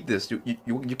on, eat this. You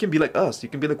can be like us. You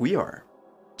can be like we are.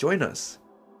 Join us."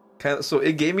 Kind of, so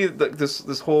it gave me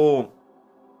this whole,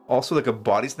 also like a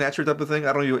body snatcher type of thing.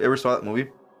 I don't know if you ever saw that movie.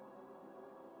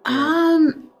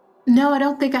 No, I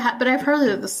don't think I have, but I've heard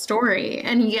of the story,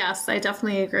 and yes, I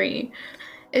definitely agree.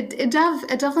 It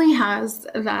definitely has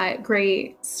that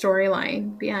great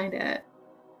storyline behind it.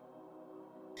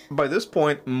 By this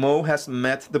point, Mo has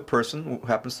met the person who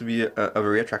happens to be a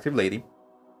very attractive lady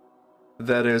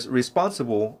that is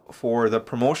responsible for the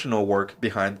promotional work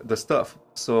behind the stuff.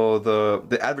 So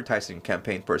the advertising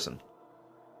campaign person.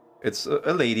 It's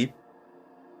a lady.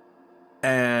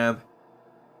 And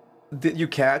did you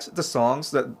catch the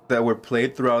songs that were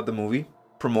played throughout the movie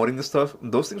promoting the stuff?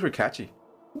 Those things were catchy.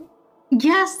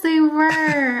 Yes, they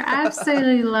were.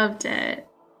 Absolutely loved it.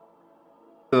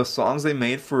 The songs they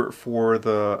made for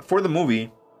the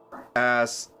movie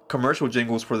as commercial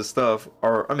jingles for the stuff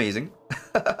are amazing.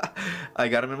 I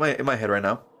got them in my head right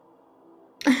now.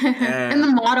 And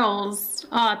the models,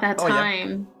 at that time,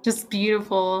 yeah. just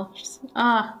beautiful.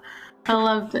 I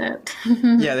loved it.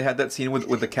 Yeah, they had that scene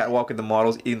with the catwalk and the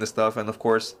models eating the stuff, and of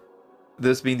course,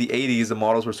 this being the 80s, the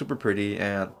models were super pretty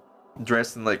and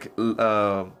dressed in like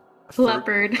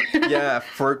leopard. Yeah,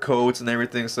 fur coats and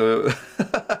everything. So,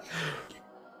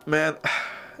 man,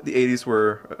 the 80s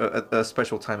were a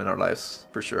special time in our lives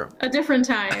for sure. A different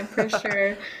time for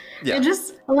sure. Yeah. And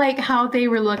just like how they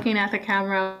were looking at the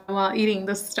camera while eating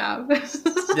the stuff.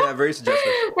 Yeah, very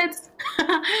suggestive.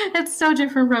 It's so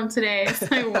different from today. It's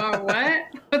like, whoa, what?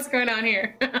 What's going on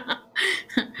here?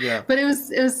 Yeah. But it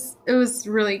was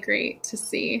really great to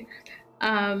see.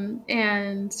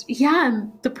 And yeah,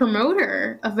 the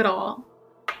promoter of it all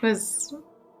was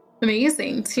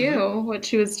amazing too, what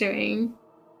she was doing.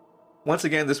 Once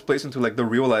again, this plays into like the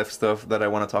real life stuff that I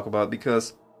want to talk about,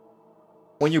 because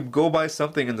when you go buy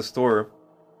something in the store,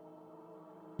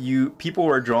 people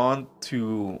are drawn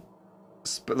to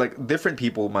like different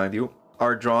people, mind you,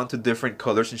 are drawn to different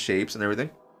colors and shapes and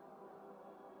everything.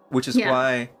 Which is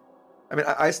why, I mean,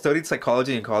 I studied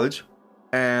psychology in college,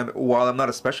 and while I'm not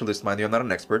a specialist, mind you, I'm not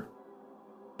an expert,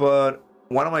 but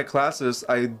one of my classes,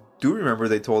 I do remember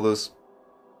they told us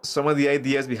some of the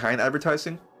ideas behind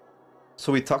advertising.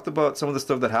 So we talked about some of the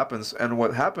stuff that happens, and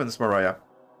what happens, Mariah,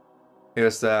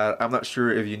 is that, I'm not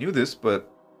sure if you knew this, but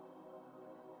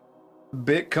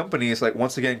big companies like,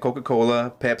 once again,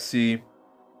 Coca-Cola, Pepsi,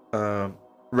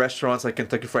 restaurants like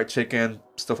Kentucky Fried Chicken,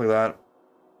 stuff like that,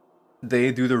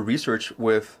 they do their research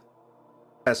with,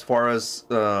 as far as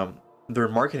their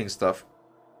marketing stuff.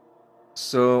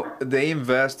 So they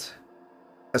invest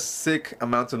a sick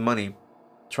amount of money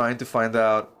trying to find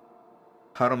out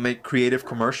how to make creative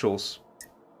commercials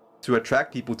to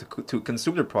attract people to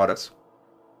consume their products.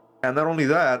 And not only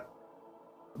that,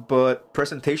 but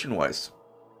presentation-wise,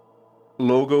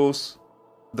 logos,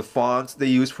 the fonts they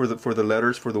use for the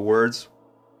letters, for the words,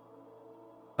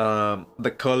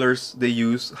 the colors they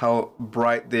use, how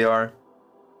bright they are.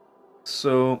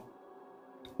 So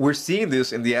we're seeing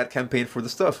this in the ad campaign for the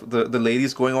stuff. The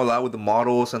ladies going all out with the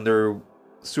models, and they're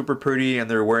super pretty, and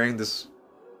they're wearing this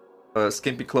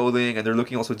skimpy clothing, and they're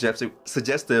looking also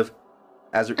suggestive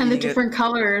as they're and the eating different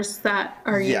colors that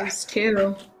are used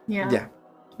too. Yeah,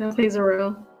 that plays a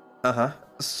role.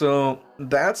 So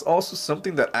that's also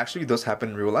something that actually does happen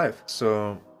in real life.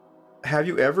 So have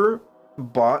you ever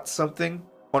bought something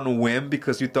on a whim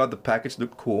because you thought the package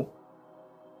looked cool?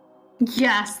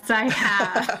 Yes, I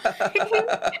have.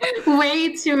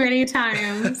 Way too many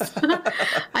times.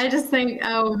 I just think,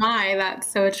 oh my,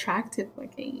 that's so attractive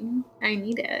looking. I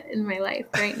need it in my life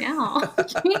right now.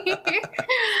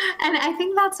 And I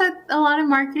think that's what a lot of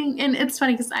marketing, and it's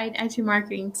funny because I do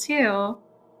marketing too.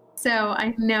 So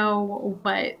I know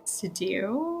what to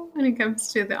do when it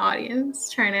comes to the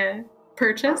audience trying to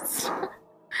purchase.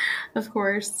 Of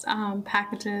course,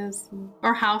 packages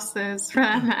or houses, for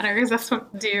that matter, because that's what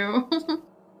I do.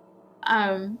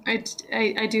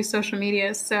 I do social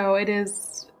media, so it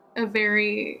is a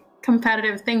very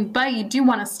competitive thing. But you do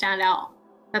want to stand out.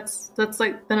 That's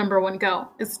like the number one goal,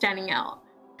 is standing out.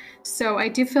 So I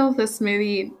do feel this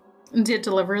movie did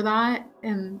deliver that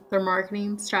in their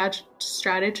marketing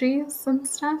strategies and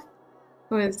stuff.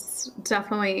 It was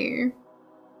definitely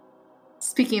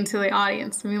speaking to the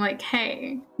audience and be like,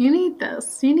 hey, you need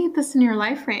this in your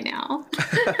life right now.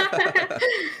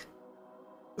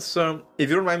 So if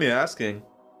you don't mind me asking,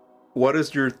 what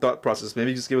is your thought process?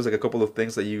 Maybe just give us like a couple of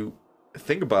things that you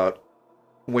think about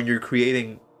when you're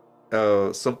creating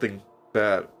something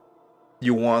that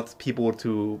you want people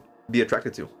to be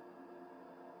attracted to.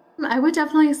 I would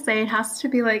definitely say it has to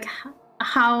be like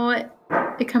how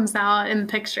it comes out in the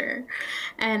picture,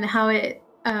 and how it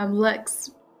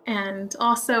looks. And I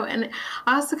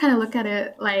also kind of look at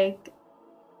it like,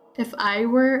 if I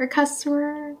were a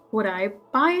customer, would I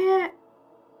buy it?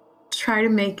 Try to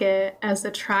make it as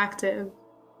attractive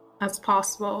as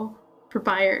possible for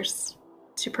buyers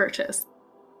to purchase.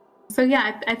 So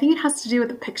yeah, I think it has to do with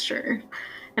the picture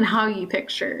and how you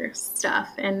picture stuff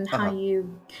and how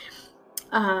you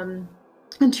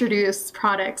introduce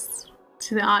products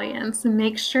to the audience and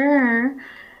make sure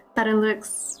that it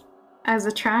looks as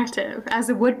attractive as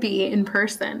it would be in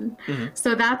person.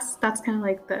 So that's kind of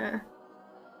like the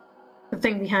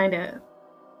thing behind it.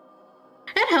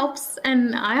 It helps,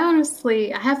 and I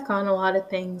have gotten a lot of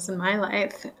things in my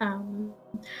life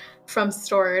from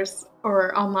stores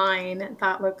or online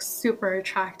that look super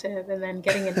attractive, and then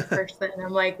getting into person,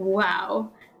 I'm like,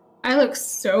 wow, I look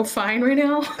so fine right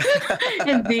now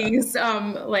in these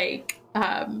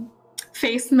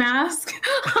face mask.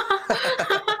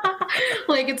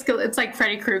 Like it's like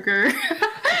Freddy Krueger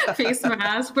face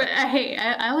mask, but hey,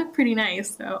 I look pretty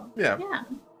nice, so yeah.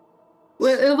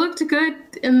 Well, it looked good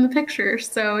in the picture,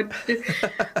 so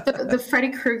the Freddy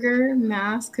Krueger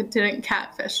mask didn't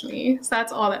catfish me, so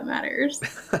that's all that matters.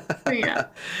 Yeah.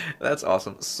 That's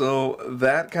awesome. So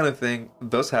that kind of thing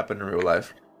does happen in real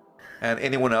life. And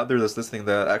anyone out there that's listening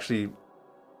that actually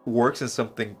works in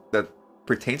something that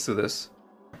pertains to this,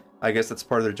 I guess that's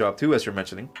part of their job too, as you're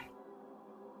mentioning.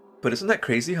 But isn't that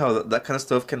crazy how that kind of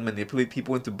stuff can manipulate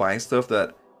people into buying stuff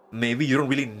that maybe you don't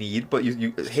really need, but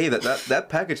you hey, that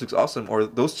package looks awesome, or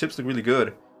those chips look really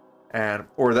good, and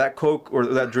or that Coke or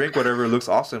that drink, whatever, looks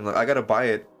awesome. Like, I gotta buy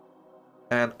it,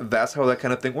 and that's how that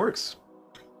kind of thing works.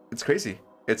 It's crazy.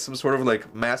 It's some sort of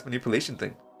like mass manipulation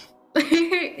thing.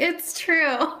 It's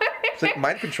true. It's like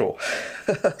mind control.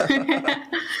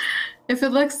 If it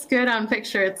looks good on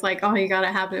picture, it's like, oh, you gotta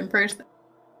have it in person.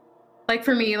 Like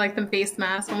for me, like the face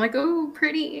mask, I'm like, oh,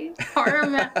 pretty horror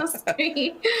mask.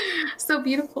 So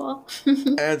beautiful.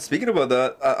 And speaking about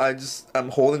that, I'm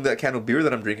holding that can of beer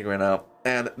that I'm drinking right now,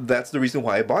 and that's the reason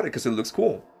why I bought it, because it looks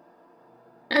cool.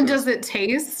 And does it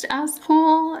taste as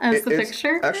cool as the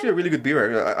picture? It's actually a really good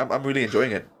beer. I'm really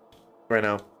enjoying it right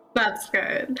now. That's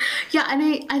good. Yeah,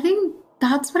 and I think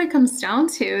that's what it comes down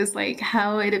to, is like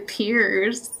how it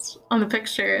appears on the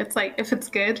picture. It's like, if it's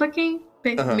good looking,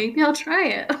 maybe I'll try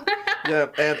it. Yeah,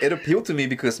 and it appealed to me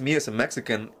because me as a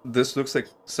Mexican, this looks like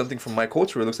something from my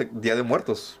culture. It looks like Dia de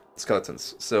Muertos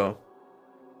skeletons. So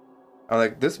I'm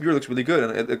like, this beer looks really good,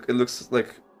 and it looks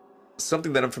like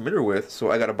something that I'm familiar with,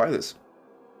 so I gotta buy this.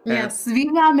 Yes,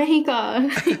 Viva Mexico.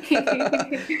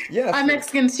 Yeah, I'm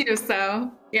Mexican too,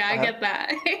 so yeah, I get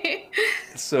that.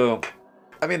 So,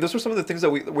 I mean, those were some of the things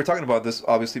that we're talking about this,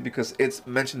 obviously, because it's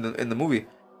mentioned in the movie.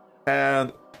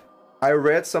 And I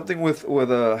read something with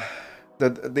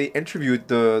that they interviewed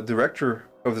the director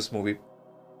of this movie,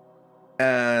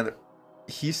 and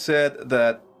he said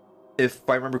that, if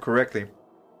I remember correctly,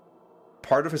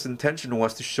 part of his intention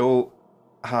was to show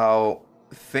how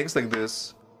things like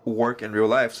this work in real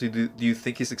life. So do you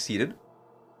think he succeeded?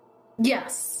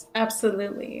 Yes,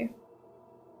 absolutely.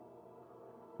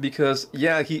 Because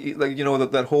yeah, he, like, you know,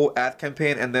 that whole ad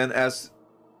campaign, and then as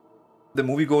the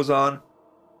movie goes on,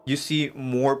 you see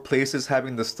more places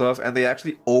having the stuff, and they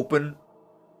actually open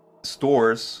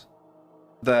stores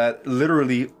that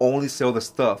literally only sell the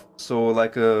stuff. So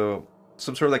like some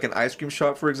sort of like an ice cream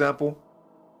shop, for example,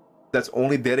 that's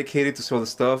only dedicated to sell the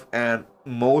stuff, and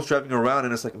Mo's driving around,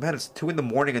 and it's like, man, it's 2 a.m.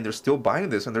 and they're still buying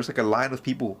this, and there's like a line of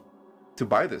people to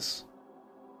buy this.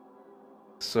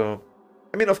 So,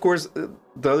 I mean, of course,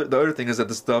 the other thing is that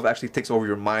the stuff actually takes over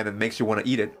your mind and makes you want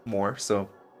to eat it more. So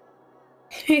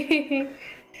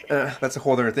that's a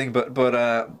whole other thing. But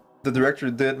the director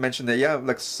did mention that, yeah,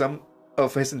 like some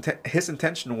of his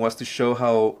intention was to show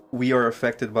how we are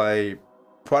affected by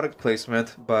product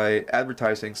placement, by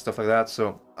advertising, stuff like that.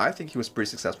 So I think he was pretty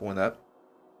successful in that.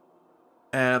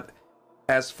 And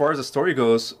as far as the story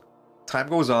goes, time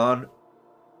goes on,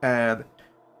 and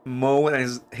Mo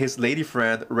and his lady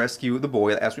friend rescue the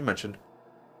boy, as we mentioned,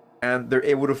 and they're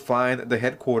able to find the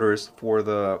headquarters for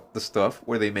the stuff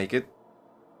where they make it.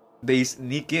 They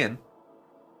sneak in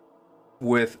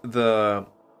with the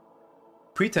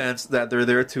pretense that they're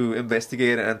there to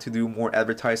investigate and to do more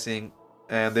advertising,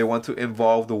 and they want to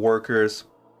involve the workers.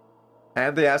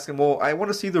 And they ask him, well, I want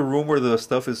to see the room where the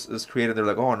stuff is created. They're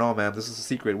like, oh no, man, this is a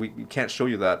secret. We can't show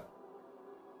you that.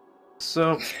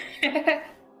 So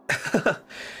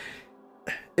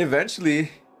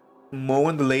eventually, Mo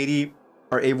and the lady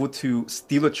are able to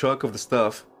steal a chunk of the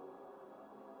stuff,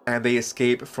 and they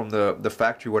escape from the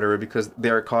factory, whatever, because they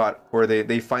are caught, or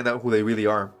they find out who they really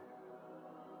are.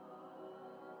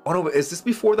 Oh no, but is this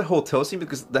before the hotel scene?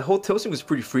 Because the hotel scene was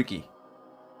pretty freaky.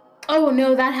 Oh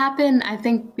no, that happened I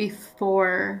think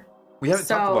before. We haven't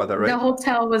talked about that, The right?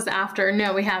 hotel was after.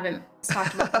 No, we haven't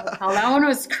talked about the hotel. That one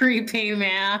was creepy,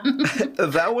 man.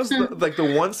 That was like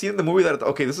the one scene in the movie that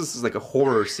okay, this is like a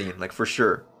horror scene, like for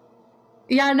sure.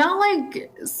 Yeah, not like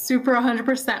super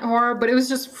 100% horror, but it was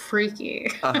just freaky.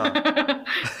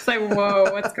 It's like,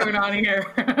 whoa, what's going on here?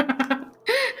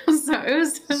 So it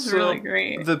was just So, really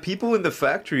great. the people in the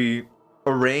factory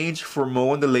arrange for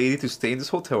Mo and the lady to stay in this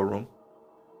hotel room,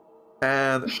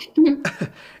 and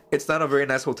it's not a very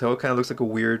nice hotel. It kind of looks like a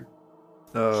weird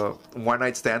one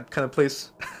night stand kind of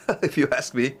place, if you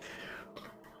ask me.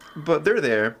 But they're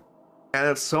there, and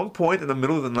at some point in the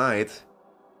middle of the night,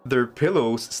 their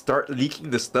pillows start leaking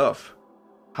the stuff.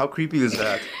 How creepy is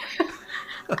that?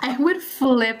 I would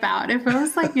flip out if I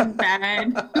was like in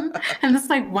bed and this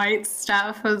like white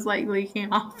stuff was like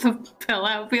leaking off the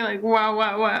pillow. I'd be like, whoa,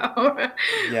 whoa, whoa.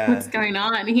 Yeah. What's going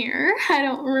on here? I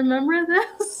don't remember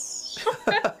this.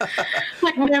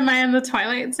 Like, when am I in the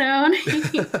Twilight Zone?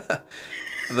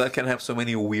 That can have so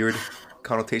many weird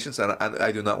connotations, and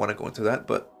I do not want to go into that,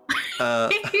 but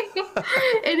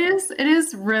It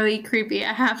is really creepy,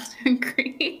 I have to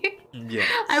agree. yeah.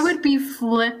 I would be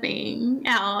flipping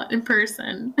out in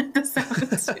person if this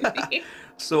happened to me.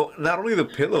 So not only the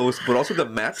pillows, but also the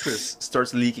mattress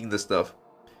starts leaking the stuff.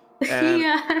 And,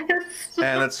 Yes.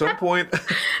 and at some point,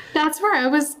 That's where I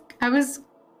was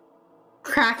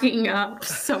cracking up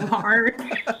so hard.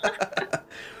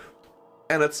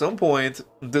 and at some point,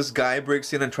 this guy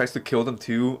breaks in and tries to kill them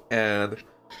too. And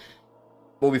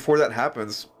well, before that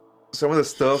happens, some of the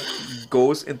stuff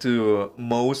goes into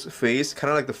Mo's face, kind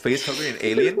of like the face hugger in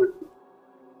Alien.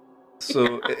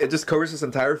 So it just covers his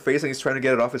entire face, and he's trying to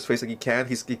get it off his face like he can't.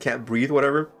 He can't breathe,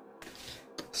 whatever.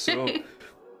 So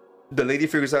the lady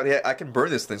figures out, yeah, I can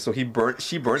burn this thing. So she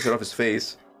burns it off his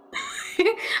face.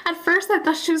 At first I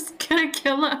thought she was gonna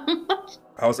kill him.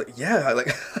 I was like, yeah,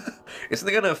 like, isn't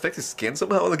it gonna affect his skin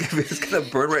somehow? Like, if it's gonna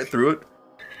burn right through it.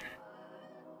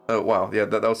 Oh wow, yeah,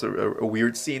 that was a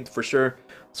weird scene for sure.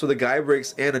 So the guy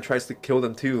breaks in and tries to kill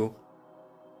them too,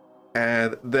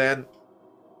 and then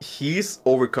he's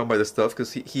overcome by the stuff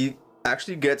because he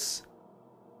actually gets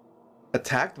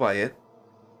attacked by it,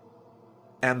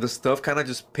 and the stuff kind of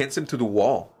just pins him to the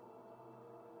wall,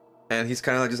 and he's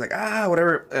kind of just like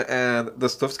whatever, and the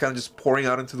stuff's kind of just pouring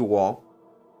out into the wall,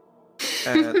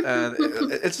 and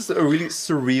it's just a really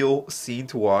surreal scene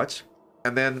to watch.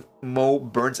 And then Mo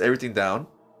burns everything down.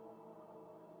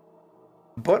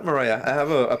 But Mariah, I have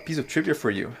a piece of trivia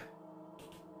for you.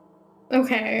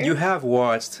 Okay. You have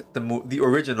watched the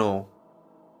original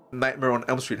Nightmare on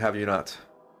Elm Street, have you not?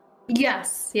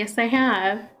 Yes, I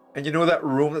have. And you know that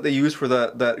room that they use for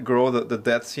that girl, the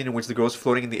death scene in which the girl's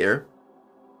floating in the air?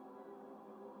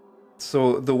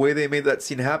 So the way they made that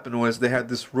scene happen was they had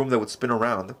this room that would spin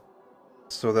around,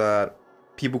 so that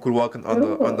people could walk on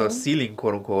the ceiling,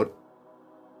 quote unquote.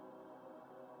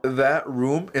 That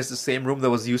room is the same room that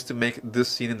was used to make this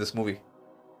scene in this movie.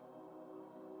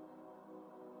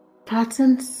 That's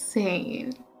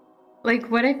insane.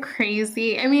 Like, what a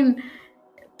crazy... I mean,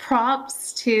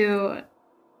 props to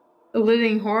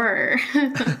Living Horror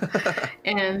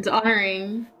and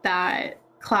honoring that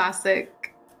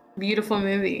classic, beautiful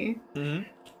movie. Mm-hmm.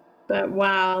 But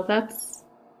wow, that's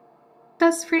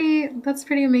pretty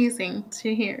amazing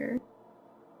to hear.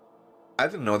 I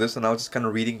didn't know this, and I was just kind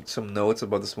of reading some notes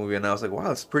about this movie, and I was like,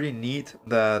 wow, it's pretty neat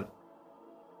that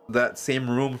that same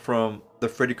room from the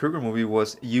Freddy Krueger movie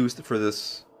was used for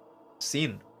this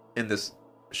scene in this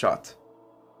shot.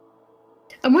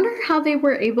 I wonder how they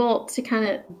were able to kind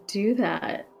of do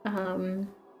that.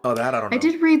 Oh, that I don't know. I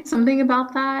did read something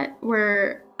about that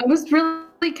where I was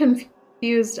really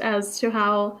confused as to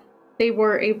how they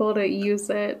were able to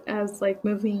use it as like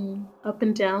moving up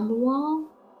and down the wall.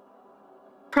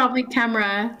 Probably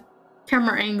camera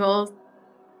angles.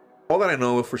 All that I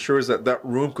know for sure is that that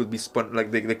room could be spun,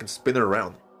 like they can spin it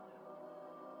around.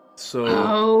 So,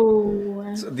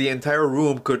 so the entire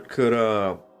room could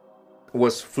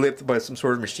was flipped by some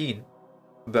sort of machine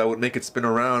that would make it spin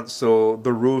around, so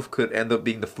the roof could end up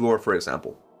being the floor, for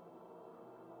example.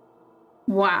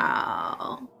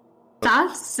 Wow.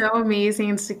 That's so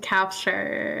amazing to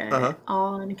capture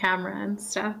all on camera and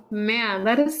stuff. Man,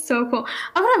 that is so cool.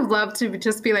 I would have loved to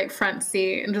just be like front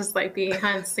seat and just like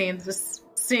behind the scenes, just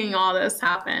seeing all this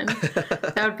happen.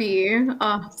 That would be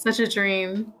such a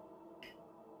dream.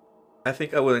 I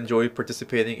think I would enjoy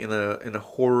participating in a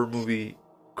horror movie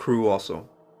crew also,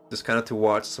 just kind of to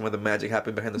watch some of the magic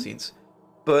happen behind the scenes.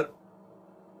 But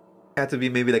it had to be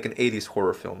maybe like an 80s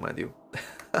horror film, mind you.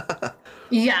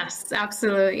 Yes,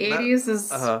 absolutely. 80s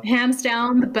is hands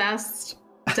down the best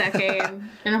decade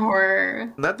in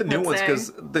horror. Not the new I'd ones, say.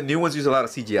 because the new ones use a lot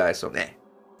of CGI, so nah.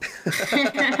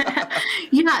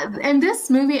 Yeah, and this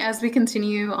movie, as we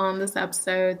continue on this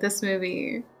episode, this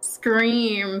movie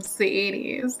screams the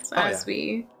 80s Oh, as yeah.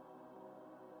 we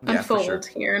Yeah, for unfold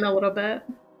sure. here in a little bit.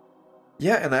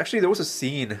 Yeah, and actually there was a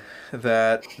scene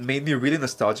that made me really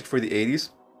nostalgic for the 80s.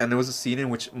 And there was a scene in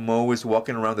which Mo is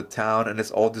walking around the town and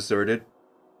it's all deserted.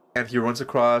 And he runs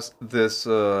across this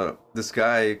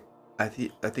guy, I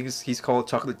think he's called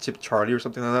Chocolate Chip Charlie or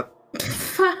something like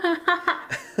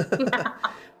that.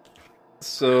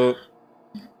 So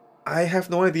I have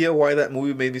no idea why that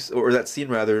movie made me, or that scene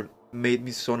rather, made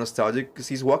me so nostalgic. Because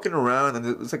he's walking around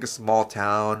and it's like a small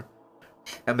town.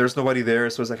 And there's nobody there,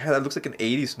 so it's like, hey, that looks like an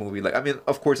 80s movie. Like, I mean,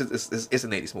 of course it's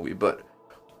an 80s movie, but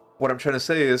what I'm trying to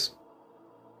say is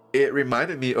it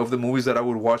reminded me of the movies that I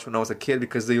would watch when I was a kid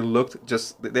because they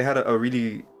had a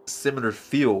really similar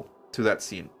feel to that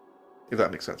scene, if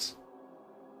that makes sense.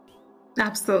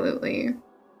 Absolutely.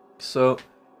 So,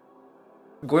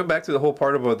 going back to the whole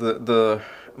part about the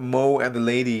Mo and the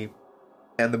lady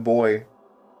and the boy,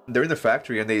 they're in the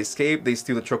factory and they escape, they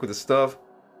steal the truck with the stuff,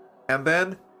 and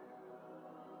then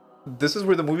this is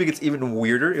where the movie gets even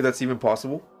weirder, if that's even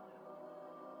possible.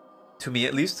 To me,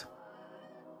 at least.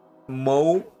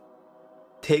 Mo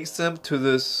takes them to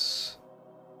this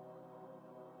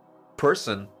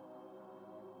person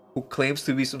who claims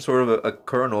to be some sort of a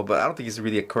colonel, but I don't think he's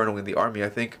really a colonel in the army. I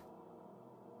think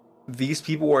these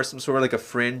people are some sort of like a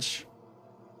fringe,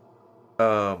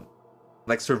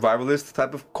 like survivalist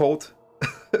type of cult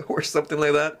or something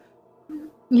like that.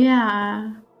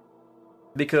 Yeah.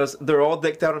 Because they're all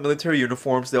decked out in military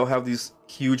uniforms. They'll have these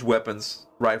huge weapons,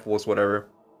 rifles, whatever.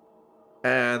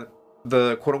 And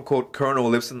the quote-unquote colonel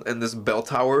lives in this bell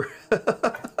tower.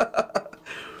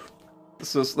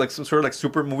 So it's like some sort of like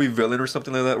super movie villain or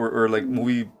something like that. Or like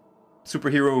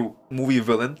superhero movie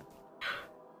villain.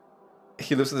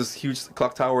 He lives in this huge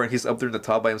clock tower and he's up there in the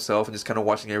top by himself and just kind of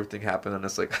watching everything happen. And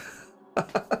it's like...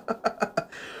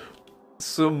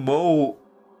 So Mo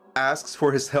asks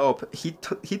for his help. He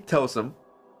tells him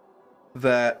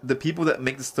that the people that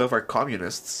make the stuff are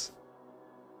communists,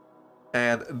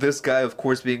 and this guy, of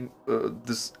course, being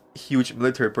this huge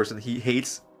military person, he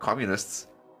hates communists.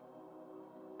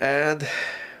 And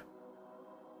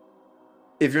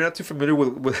if you're not too familiar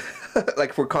with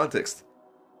like, for context,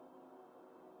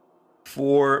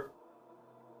 for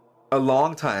a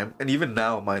long time, and even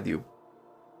now, mind you,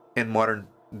 in modern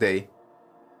day,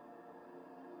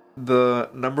 the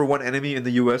number one enemy in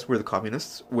the US were the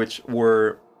communists, which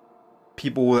were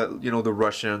people that, the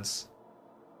Russians,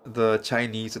 the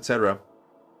Chinese, etc.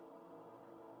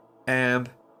 And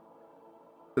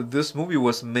this movie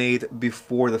was made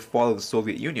before the fall of the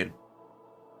Soviet Union.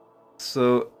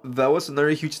 So that was another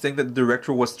huge thing that the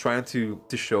director was trying to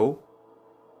show,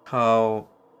 how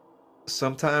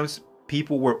sometimes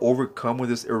people were overcome with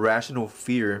this irrational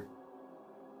fear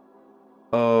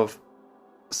of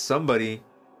somebody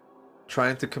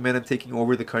trying to come in and taking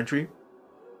over the country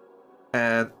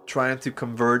and trying to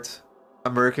convert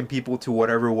American people to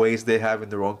whatever ways they have in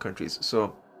their own countries.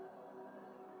 So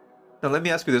now let me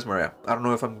ask you this, Maria. I don't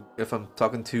know if I'm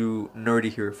talking too nerdy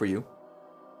here for you,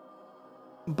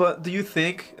 but do you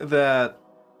think that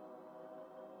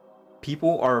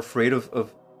people are afraid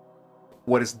of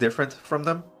what is different from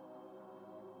them?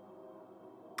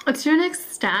 To an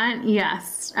extent,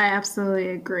 yes, I absolutely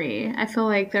agree. I feel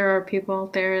like there are people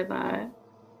out there that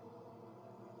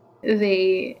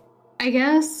I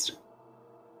guess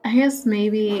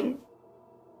maybe,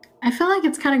 I feel like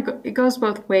it's kind of, it goes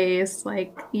both ways.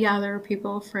 Like, yeah, there are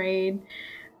people afraid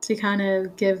to kind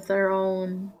of give their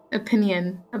own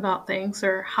opinion about things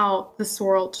or how this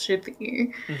world should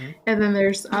be. Mm-hmm. And then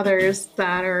there's others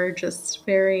that are just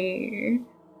very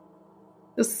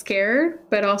scared,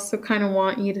 but also kind of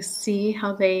want you to see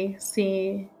how they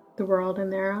see the world in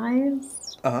their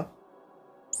eyes. Uh-huh.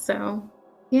 So,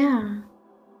 yeah.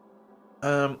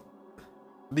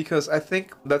 Because I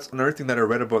think that's another thing that I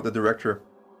read about the director.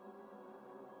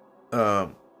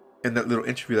 In that little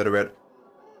interview that I read,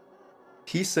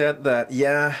 he said that,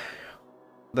 yeah,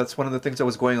 that's one of the things that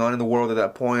was going on in the world at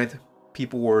that point.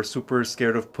 People were super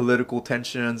scared of political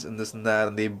tensions and this and that,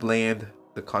 and they blamed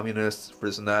the communists for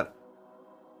this and that.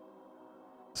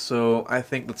 So I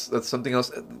think that's something else.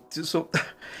 So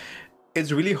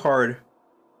it's really hard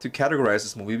to categorize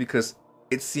this movie because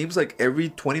it seems like every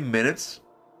 20 minutes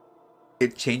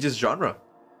it changes genre,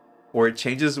 or it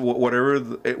changes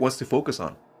whatever it wants to focus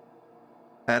on.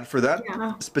 And for that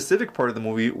specific part of the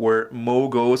movie where Mo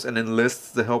goes and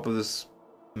enlists the help of this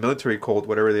military cult,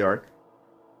 whatever they are,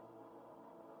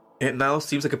 it now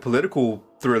seems like a political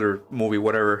thriller movie,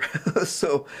 whatever.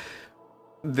 So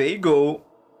they go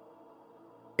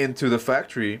into the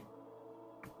factory,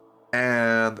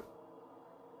 and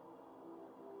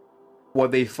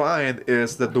what they find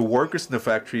is that the workers in the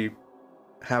factory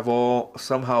have all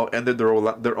somehow ended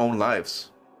their own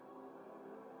lives.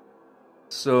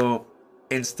 So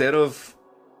instead of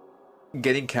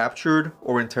getting captured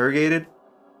or interrogated,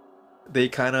 they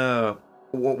kind of,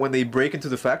 when they break into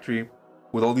the factory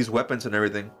with all these weapons and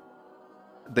everything,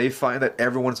 they find that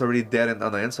everyone's already dead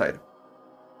on the inside.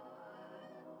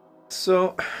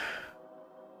 So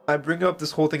I bring up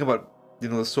this whole thing about,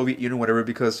 the Soviet Union, whatever,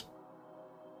 because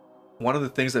one of the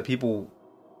things that people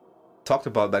talked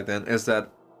about back then is that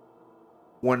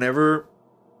whenever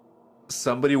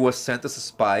somebody was sent as a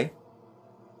spy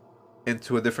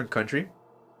into a different country,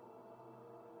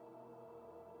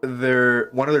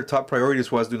 one of their top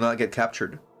priorities was do not get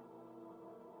captured.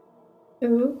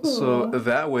 Ooh. So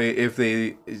that way, if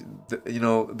they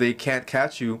can't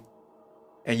catch you,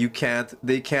 and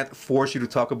they can't force you to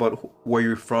talk about where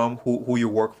you're from, who you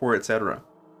work for, etc.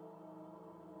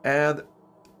 And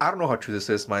I don't know how true this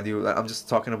is, mind you. I'm just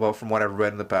talking about from what I've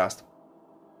read in the past.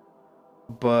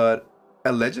 But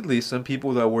allegedly, some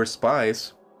people that were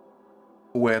spies,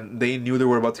 when they knew they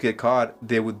were about to get caught,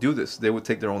 they would do this. They would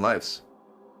take their own lives.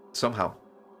 Somehow.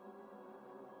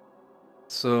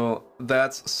 So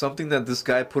that's something that this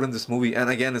guy put in this movie. And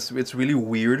again, it's really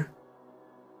weird.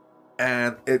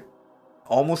 And it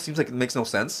almost seems like it makes no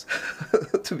sense,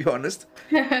 to be honest.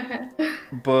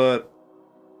 But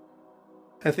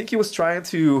I think he was trying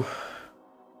to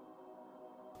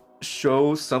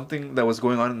show something that was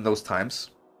going on in those times.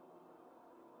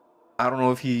 I don't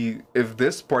know if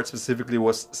this part specifically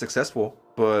was successful,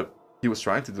 but he was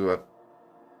trying to do it.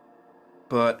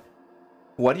 But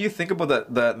what do you think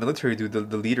about that military dude,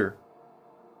 the leader?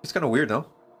 It's kind of weird, no?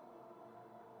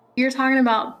 You're talking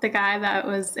about the guy that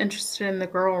was interested in the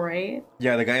girl, right?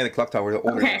 Yeah, the guy in the clock tower, the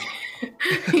older Okay.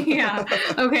 Yeah.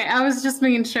 Okay. I was just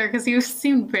making sure because he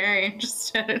seemed very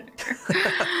interested in her.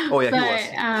 Oh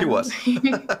yeah, he was.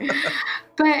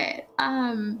 But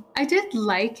I did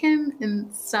like him in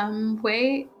some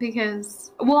way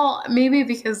because, well, maybe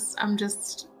because I'm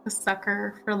just a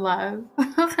sucker for love.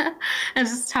 And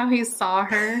just how he saw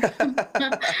her.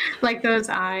 Like those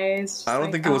eyes. I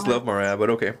don't think it was love, Mariah, but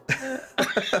okay.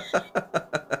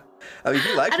 I mean,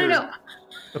 you liked her. I don't know.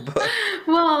 But...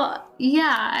 Well,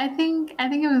 yeah, I think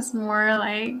it was more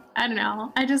like, I don't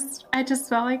know. I just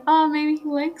felt like, oh, maybe he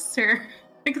likes her.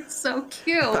 Like, it's so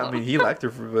cute. I mean, he liked her,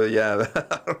 but yeah,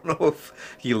 I don't know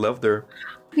if he loved her.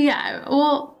 Yeah,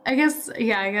 well, I guess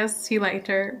he liked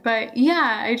her. But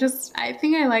yeah, I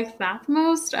think I liked that the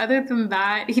most. Other than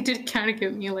that, he did kind of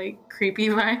give me like creepy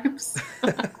vibes.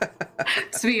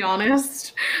 To be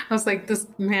honest, I was like, this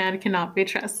man cannot be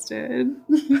trusted.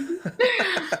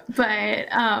 But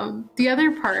the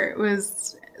other part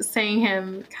was saying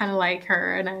him kind of like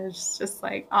her, and I was just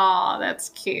like, oh, that's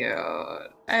cute.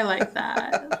 I like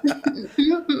that.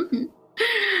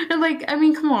 And like, I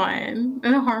mean, come on,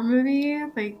 in a horror movie,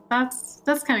 like that's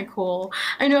kind of cool.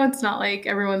 I know it's not like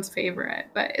everyone's favorite,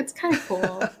 but it's kind of cool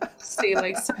to see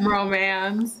like some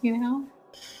romance, you know?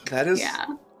 That is, yeah.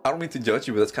 I don't mean to judge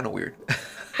you, but that's kind of weird.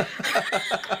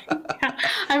 Yeah.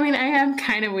 I mean, I am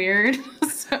kind of weird,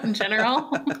 so in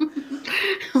general.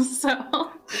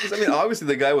 So. Because, I mean, obviously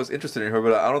the guy was interested in her,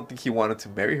 but I don't think he wanted to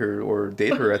marry her or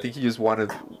date her. I think he just wanted,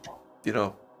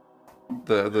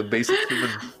 the basic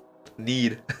human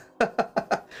need.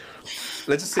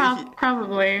 Let's just say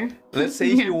probably. Let's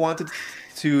say he wanted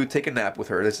to take a nap with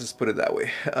her. Let's just put it that way.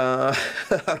 I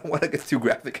don't want to get too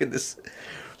graphic in this,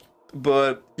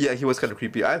 but yeah, he was kind of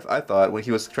creepy. I thought when he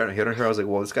was trying to hit on her, I was like,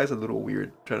 well, this guy's a little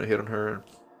weird trying to hit on her,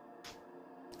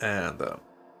 and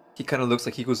he kind of looks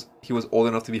like he was old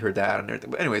enough to be her dad and everything.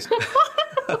 But anyways.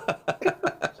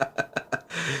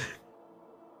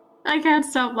 I can't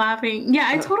stop laughing. Yeah,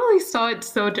 I totally saw it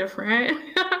so different.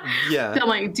 Yeah. Than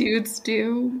like dudes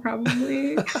do,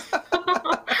 probably.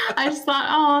 I just thought,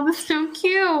 oh, this is so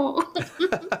cute.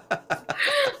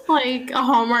 Like a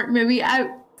Hallmark movie.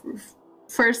 I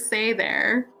first say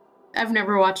there, I've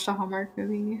never watched a Hallmark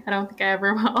movie. I don't think I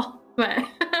ever will. But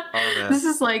this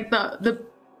is like the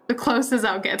closest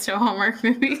I'll get to a Hallmark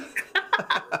movie.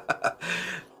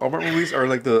 Hallmark movies are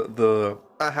like the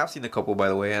I have seen a couple, by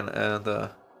the way, and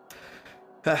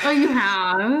oh, you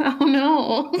have? Oh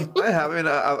no. I have. I mean,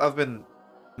 I've been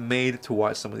made to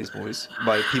watch some of these movies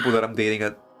by people that I'm dating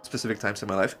at specific times in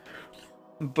my life.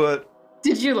 But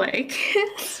did you like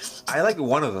it? I like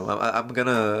one of them. I'm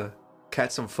gonna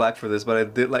catch some flack for this, but I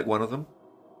did like one of them.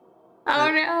 Oh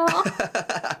no.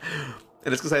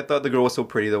 And it's because I thought the girl was so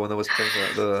pretty, the one that was playing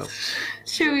the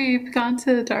Chewie gone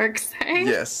to the dark side.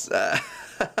 yes.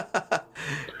 But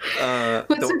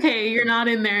it's okay, you're not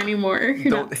in there anymore.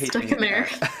 You're don't not hate stuck me. in there.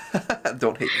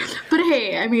 Don't hate me. But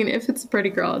hey, I mean, if it's a pretty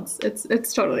girl,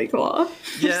 it's totally cool.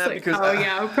 Yeah, Just like, because oh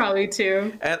yeah, probably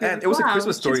too. and it was a Wow,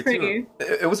 Christmas story she's pretty. too.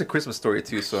 It was a Christmas story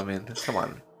too. So I mean, come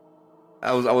on.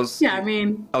 I was Yeah, I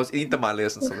mean, I was eating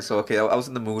tamales and stuff. So okay, I was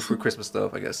in the mood for Christmas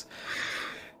stuff, I guess.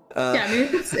 yeah, I mean,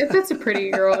 if it's a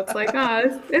pretty girl, it's like,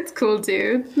 it's cool,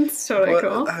 dude. It's totally But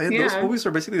cool. I mean, Yeah. those movies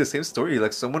are basically the same story.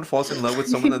 Like someone falls in love with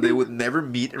someone that they would never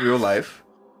meet in real life,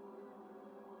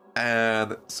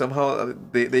 and somehow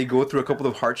they go through a couple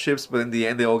of hardships, but in the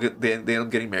end they end up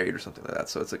getting married or something like that.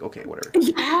 So it's like, okay, whatever.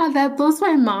 Yeah, that blows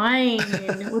my mind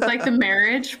with like the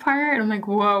marriage part. I'm like,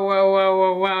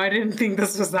 whoa! I didn't think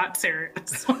this was that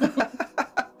serious.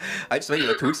 I just met you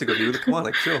like 2 weeks ago, dude. Come on,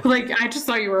 like chill. Like, I just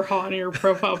saw you were hot in your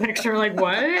profile picture. Like,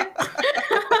 what?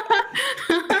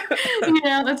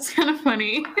 Yeah, that's kind of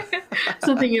funny.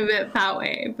 So think of it that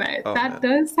way, but Oh, that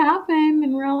man. does happen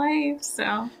in real life.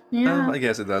 So yeah, I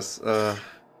guess it does.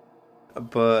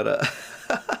 But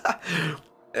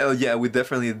yeah, we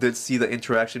definitely did see the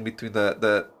interaction between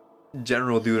that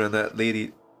general dude and that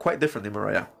lady quite differently,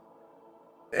 Mariah.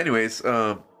 Anyways,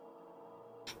 the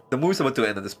movie's about to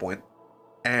end at this point,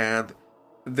 and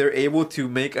they're able to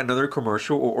make another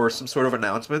commercial or some sort of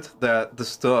announcement that the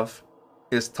stuff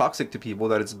is toxic to people,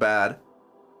 that it's bad,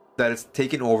 that it's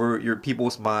taking over your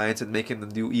people's minds and making them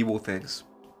do evil things.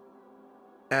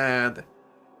 And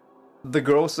the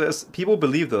girl says, people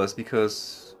believed us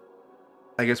because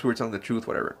I guess we were telling the truth,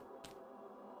 whatever.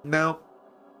 Now,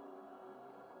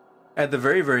 at the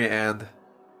very, very end,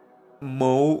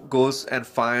 Mo goes and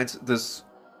finds this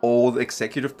old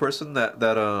executive person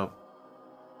that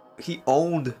he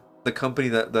owned the company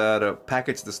that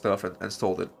packaged the stuff and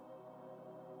sold it.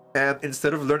 And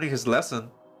instead of learning his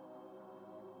lesson,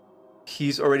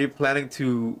 he's already planning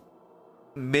to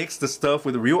mix the stuff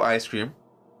with real ice cream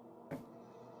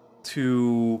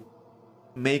to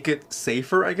make it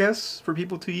safer, I guess, for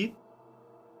people to eat.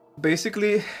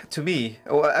 Basically, to me,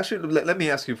 well, actually, let me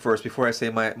ask you first before I say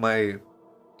my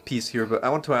piece here, but I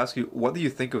want to ask you, what do you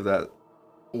think of that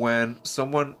when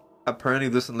someone apparently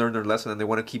doesn't learn their lesson and they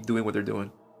want to keep doing what they're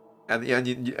doing,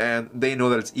 and they know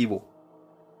that it's evil?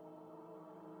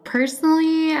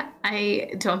 personally,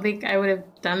 I don't think I would have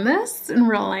done this in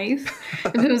real life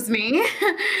if it was me,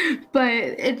 but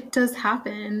it does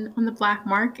happen on the black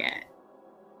market.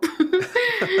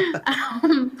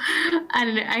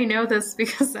 I know this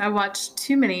because I watched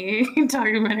too many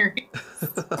documentaries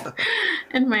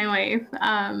in my life.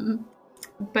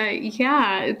 But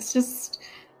yeah, it's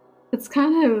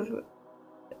kind of,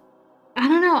 I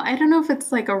don't know. I don't know if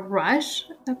it's like a rush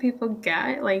that people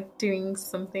get, like doing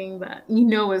something that you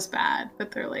know is bad,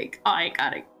 but they're like, oh, I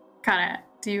gotta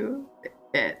do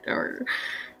it, or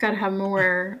gotta have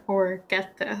more, or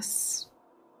get this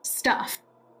stuff.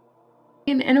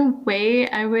 In a way,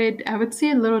 I would see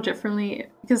it a little differently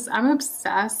because I'm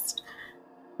obsessed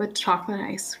with chocolate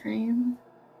ice cream.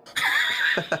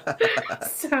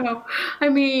 So, I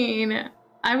mean,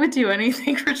 I would do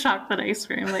anything for chocolate ice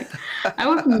cream. Like, I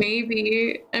would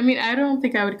maybe, I mean, I don't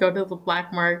think I would go to the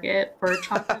black market for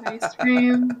chocolate ice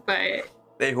cream, but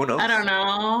Hey, who knows? I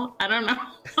don't know.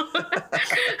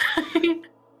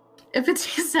 If it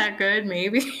tastes that good,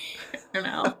 maybe. I don't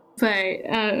know. But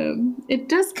it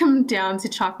does come down to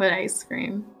chocolate ice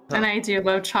cream. And I do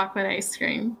love chocolate ice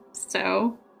cream.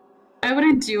 So I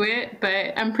wouldn't do it,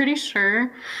 but I'm pretty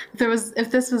sure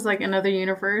if this was like another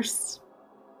universe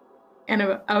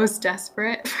and I was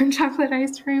desperate for chocolate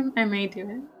ice cream, I may do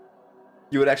it.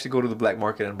 You would actually go to the black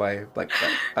market and buy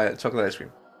chocolate ice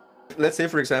cream. Let's say,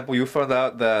 for example, you found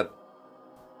out that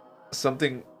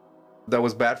something that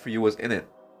was bad for you was in it,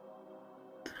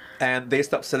 and they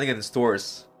stopped selling it in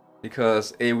stores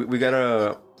because, hey, we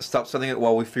gotta stop selling it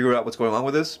while we figure out what's going on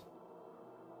with this.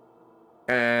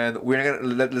 And we're not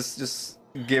gonna let's just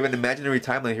give an imaginary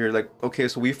timeline here. Like, okay,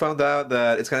 so we found out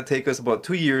that it's gonna take us about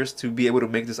 2 years to be able to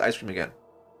make this ice cream again,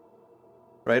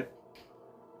 right?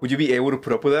 Would you be able to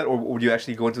put up with that, or would you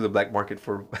actually go into the black market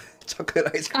for chocolate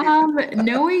ice cream?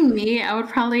 Knowing me, I would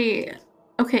probably.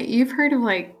 Okay, you've heard of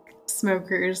like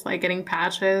smokers like getting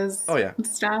patches. Oh, yeah. And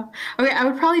stuff. Okay, I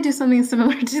would probably do something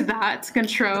similar to that to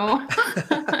control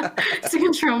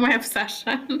my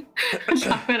obsession with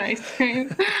chocolate ice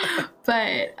cream.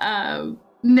 But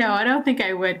no, I don't think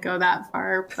I would go that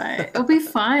far. But it'll be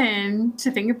fun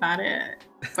to think about it.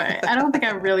 But I don't think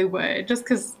I really would, just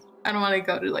because I don't want to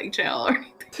go to like jail or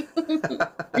anything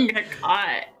and get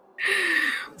caught.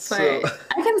 But So-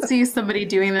 I can see somebody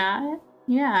doing that.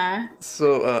 Yeah.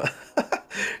 So,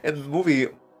 in the movie,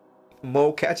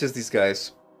 Mo catches these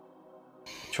guys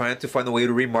trying to find a way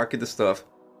to remarket the stuff.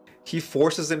 He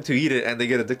forces them to eat it, and they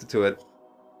get addicted to it.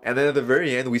 And then at the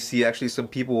very end, we see actually some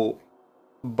people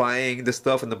buying the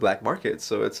stuff in the black market.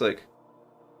 So it's like,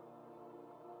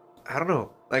 I don't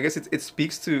know. I guess it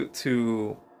speaks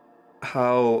to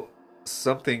how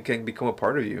something can become a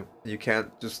part of you. You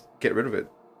can't just get rid of it.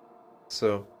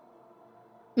 So,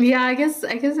 Yeah, I guess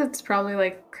it's probably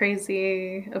like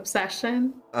crazy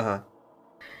obsession uh-huh.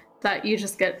 that you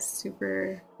just get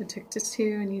super addicted to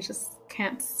and you just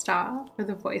can't stop, or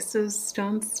the voices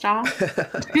don't stop.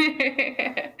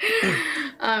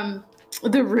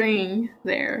 The Ring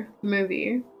there,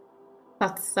 movie.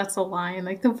 That's a line.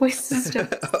 Like the voices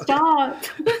don't stop.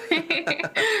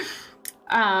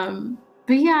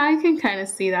 But yeah, I can kind of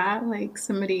see that, like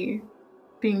somebody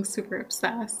being super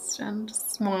obsessed and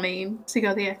just wanting to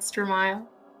go the extra mile.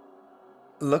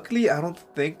 Luckily, I don't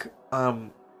think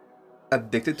I'm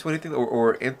addicted to anything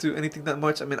or into anything that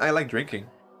much. I mean, I like drinking,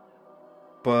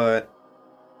 but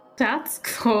That's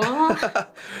cool.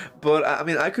 but I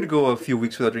mean, I could go a few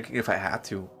weeks without drinking if I had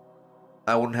to.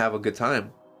 I wouldn't have a good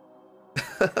time.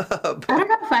 I don't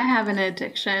know if I have an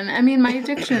addiction. I mean, my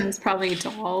addiction is probably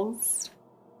dolls.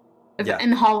 Yeah.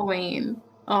 And Halloween.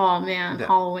 Oh man, Yeah.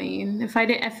 Halloween. If I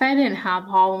didn't have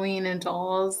Halloween and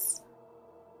dolls,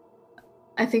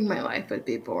 I think my life would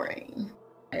be boring.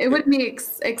 It would be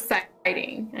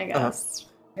exciting, I guess,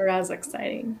 or as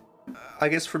exciting. I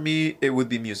guess for me, it would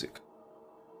be music.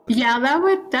 Yeah,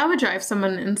 that would drive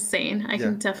someone insane. I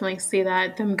can definitely see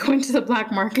that, them going to the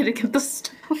black market to get the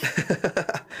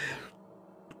stuff.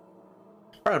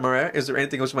 All right, Mariah, is there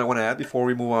anything else you might want to add before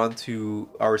we move on to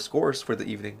our scores for the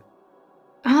evening?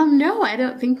 No, I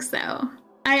don't think so.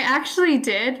 I actually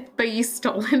did, but you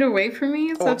stole it away from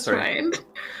me, so I'm it's sorry. fine.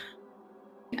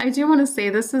 I do want to say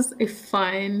this is a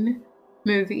fun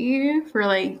movie for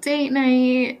like date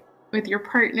night with your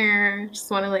partner.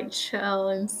 Just want to like chill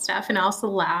and stuff, and also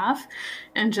laugh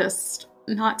and just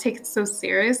not take it so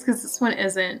serious, because this one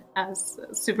isn't as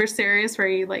super serious where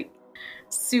you like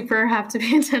super have to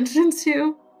pay attention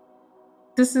to.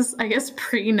 This is, I guess,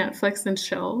 pre-Netflix and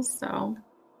chill, so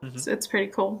it's pretty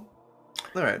cool.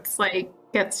 All right. It's like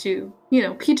gets you,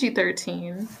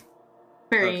 PG-13.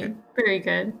 Okay. Very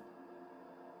good.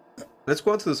 Let's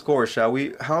go on to the score, shall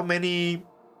we? How many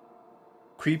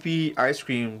creepy ice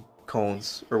cream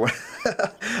cones or what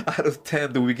out of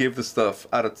 10 do we give the stuff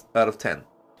out of 10?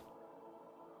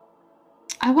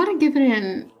 I want to give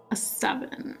it a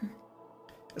 7.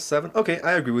 A 7? Okay,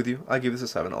 I agree with you. I give this a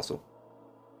 7 also.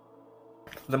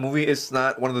 The movie is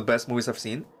not one of the best movies I've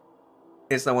seen.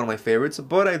 It's not one of my favorites,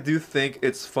 but I do think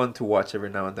it's fun to watch every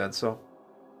now and then. So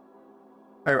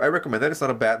I recommend that. It's not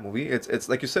a bad movie. It's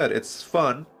like you said, it's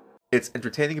fun, it's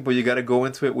entertaining, but you got to go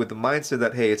into it with the mindset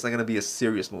that hey, it's not gonna be a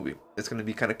serious movie. It's gonna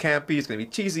be kind of campy. It's gonna be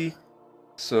cheesy.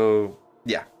 So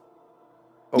yeah.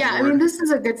 Yeah, I Overword. mean, this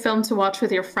is a good film to watch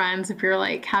with your friends if you're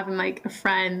like having like a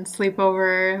friend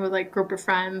sleepover with like group of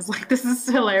friends. Like this is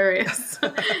hilarious.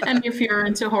 And if you're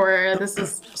into horror, this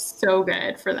is so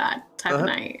good for that type of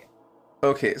night.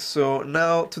 Okay, so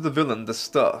now to the villain, the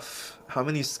Stuff. How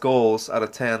many skulls out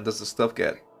of 10 does the Stuff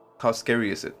get? How scary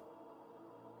is it?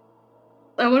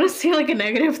 I want to say like a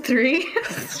 -3.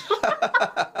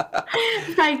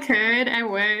 If I could, I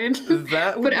would.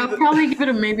 That would But be I'll the- probably give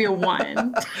it maybe a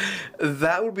 1.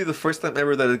 That would be the first time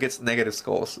ever that it gets negative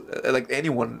skulls. Like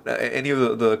anyone, any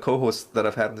of the co-hosts that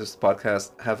I've had in this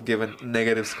podcast have given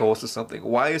negative skulls to something.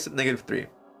 Why is it -3?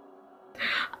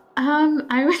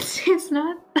 I would say it's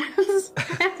not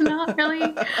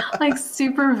really like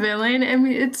super villain. I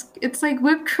mean, it's like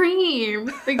whipped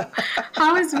cream. Like,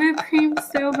 how is whipped cream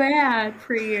so bad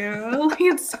for you? Like,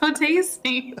 it's so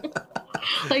tasty.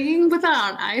 Like, you can put that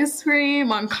on ice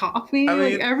cream, on coffee. I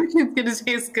mean- like, everything's gonna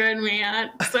taste good,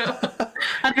 man. So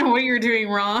I don't know what you're doing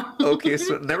wrong. Okay,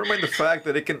 so never mind the fact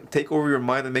that it can take over your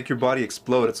mind and make your body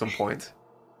explode at some point.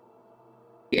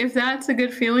 If that's a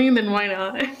good feeling, then why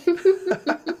not?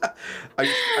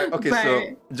 Okay,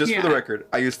 so But, just for the yeah. record,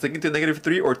 are you sticking to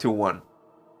 -3 or to 1?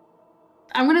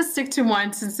 I'm gonna stick to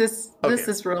 1 since this Okay.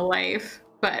 is real life.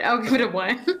 But I'll give it a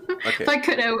 1. Okay. If I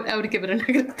could, I would give it a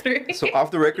 -3. So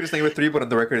off the record it's -3, but on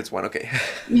the record it's 1. Okay.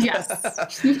 Yes.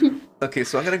 Okay,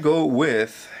 so I'm gonna go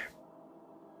with.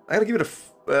 I gotta give it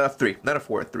a 3, not a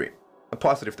 4, a 3, a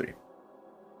positive 3.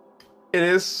 It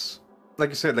is, like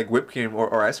you said, like whipped cream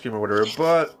or ice cream or whatever,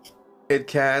 but it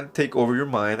can take over your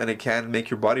mind and it can make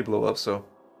your body blow up. So,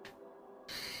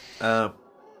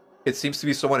 it seems to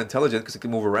be somewhat intelligent because it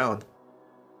can move around.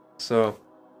 So,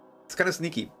 it's kind of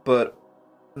sneaky, but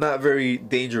not very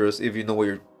dangerous if you know what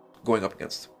you're going up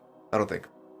against. I don't think.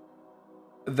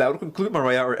 That would conclude,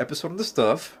 Mariah, our episode on the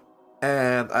stuff.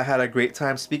 And I had a great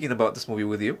time speaking about this movie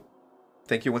with you.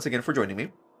 Thank you once again for joining me.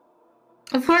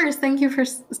 Of course, thank you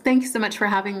so much for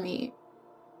having me.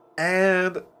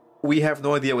 And we have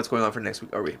no idea what's going on for next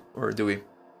week, are we? Or do we?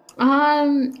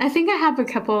 I think I have a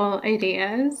couple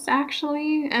ideas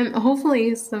actually, and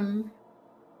hopefully some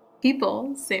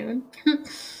people soon.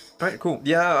 Alright, cool.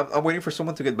 Yeah, I'm waiting for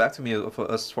someone to get back to me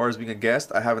as far as being a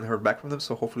guest. I haven't heard back from them,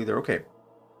 so hopefully they're okay.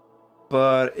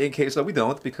 But in case that we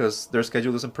don't, because their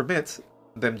schedule doesn't permit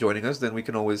them joining us, then we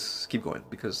can always keep going,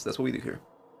 because that's what we do here.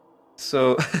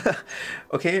 So,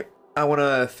 okay, I want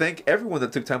to thank everyone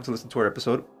that took time to listen to our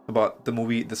episode about the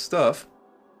movie The Stuff.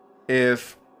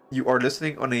 If you are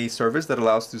listening on a service that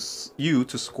allows you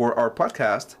to score our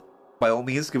podcast, by all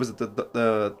means, give us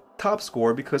the top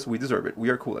score, because we deserve it. We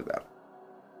are cool like that.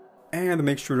 And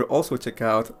make sure to also check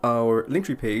out our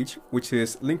Linktree page, which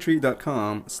is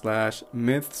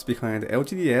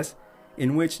linktree.com/mythsbehindlgds,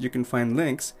 in which you can find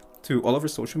links to all of our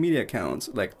social media accounts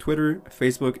like Twitter,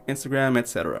 Facebook, Instagram,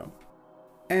 etc.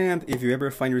 And if you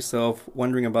ever find yourself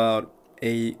wondering about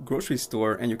a grocery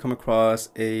store and you come across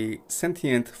a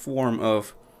sentient form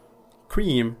of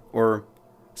cream, or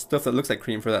stuff that looks like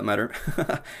cream for that matter,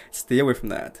 stay away from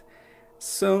that.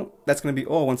 So that's going to be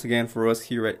all once again for us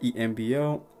here at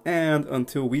EMBO, and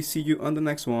until we see you on the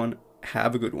next one,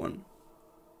 have a good one.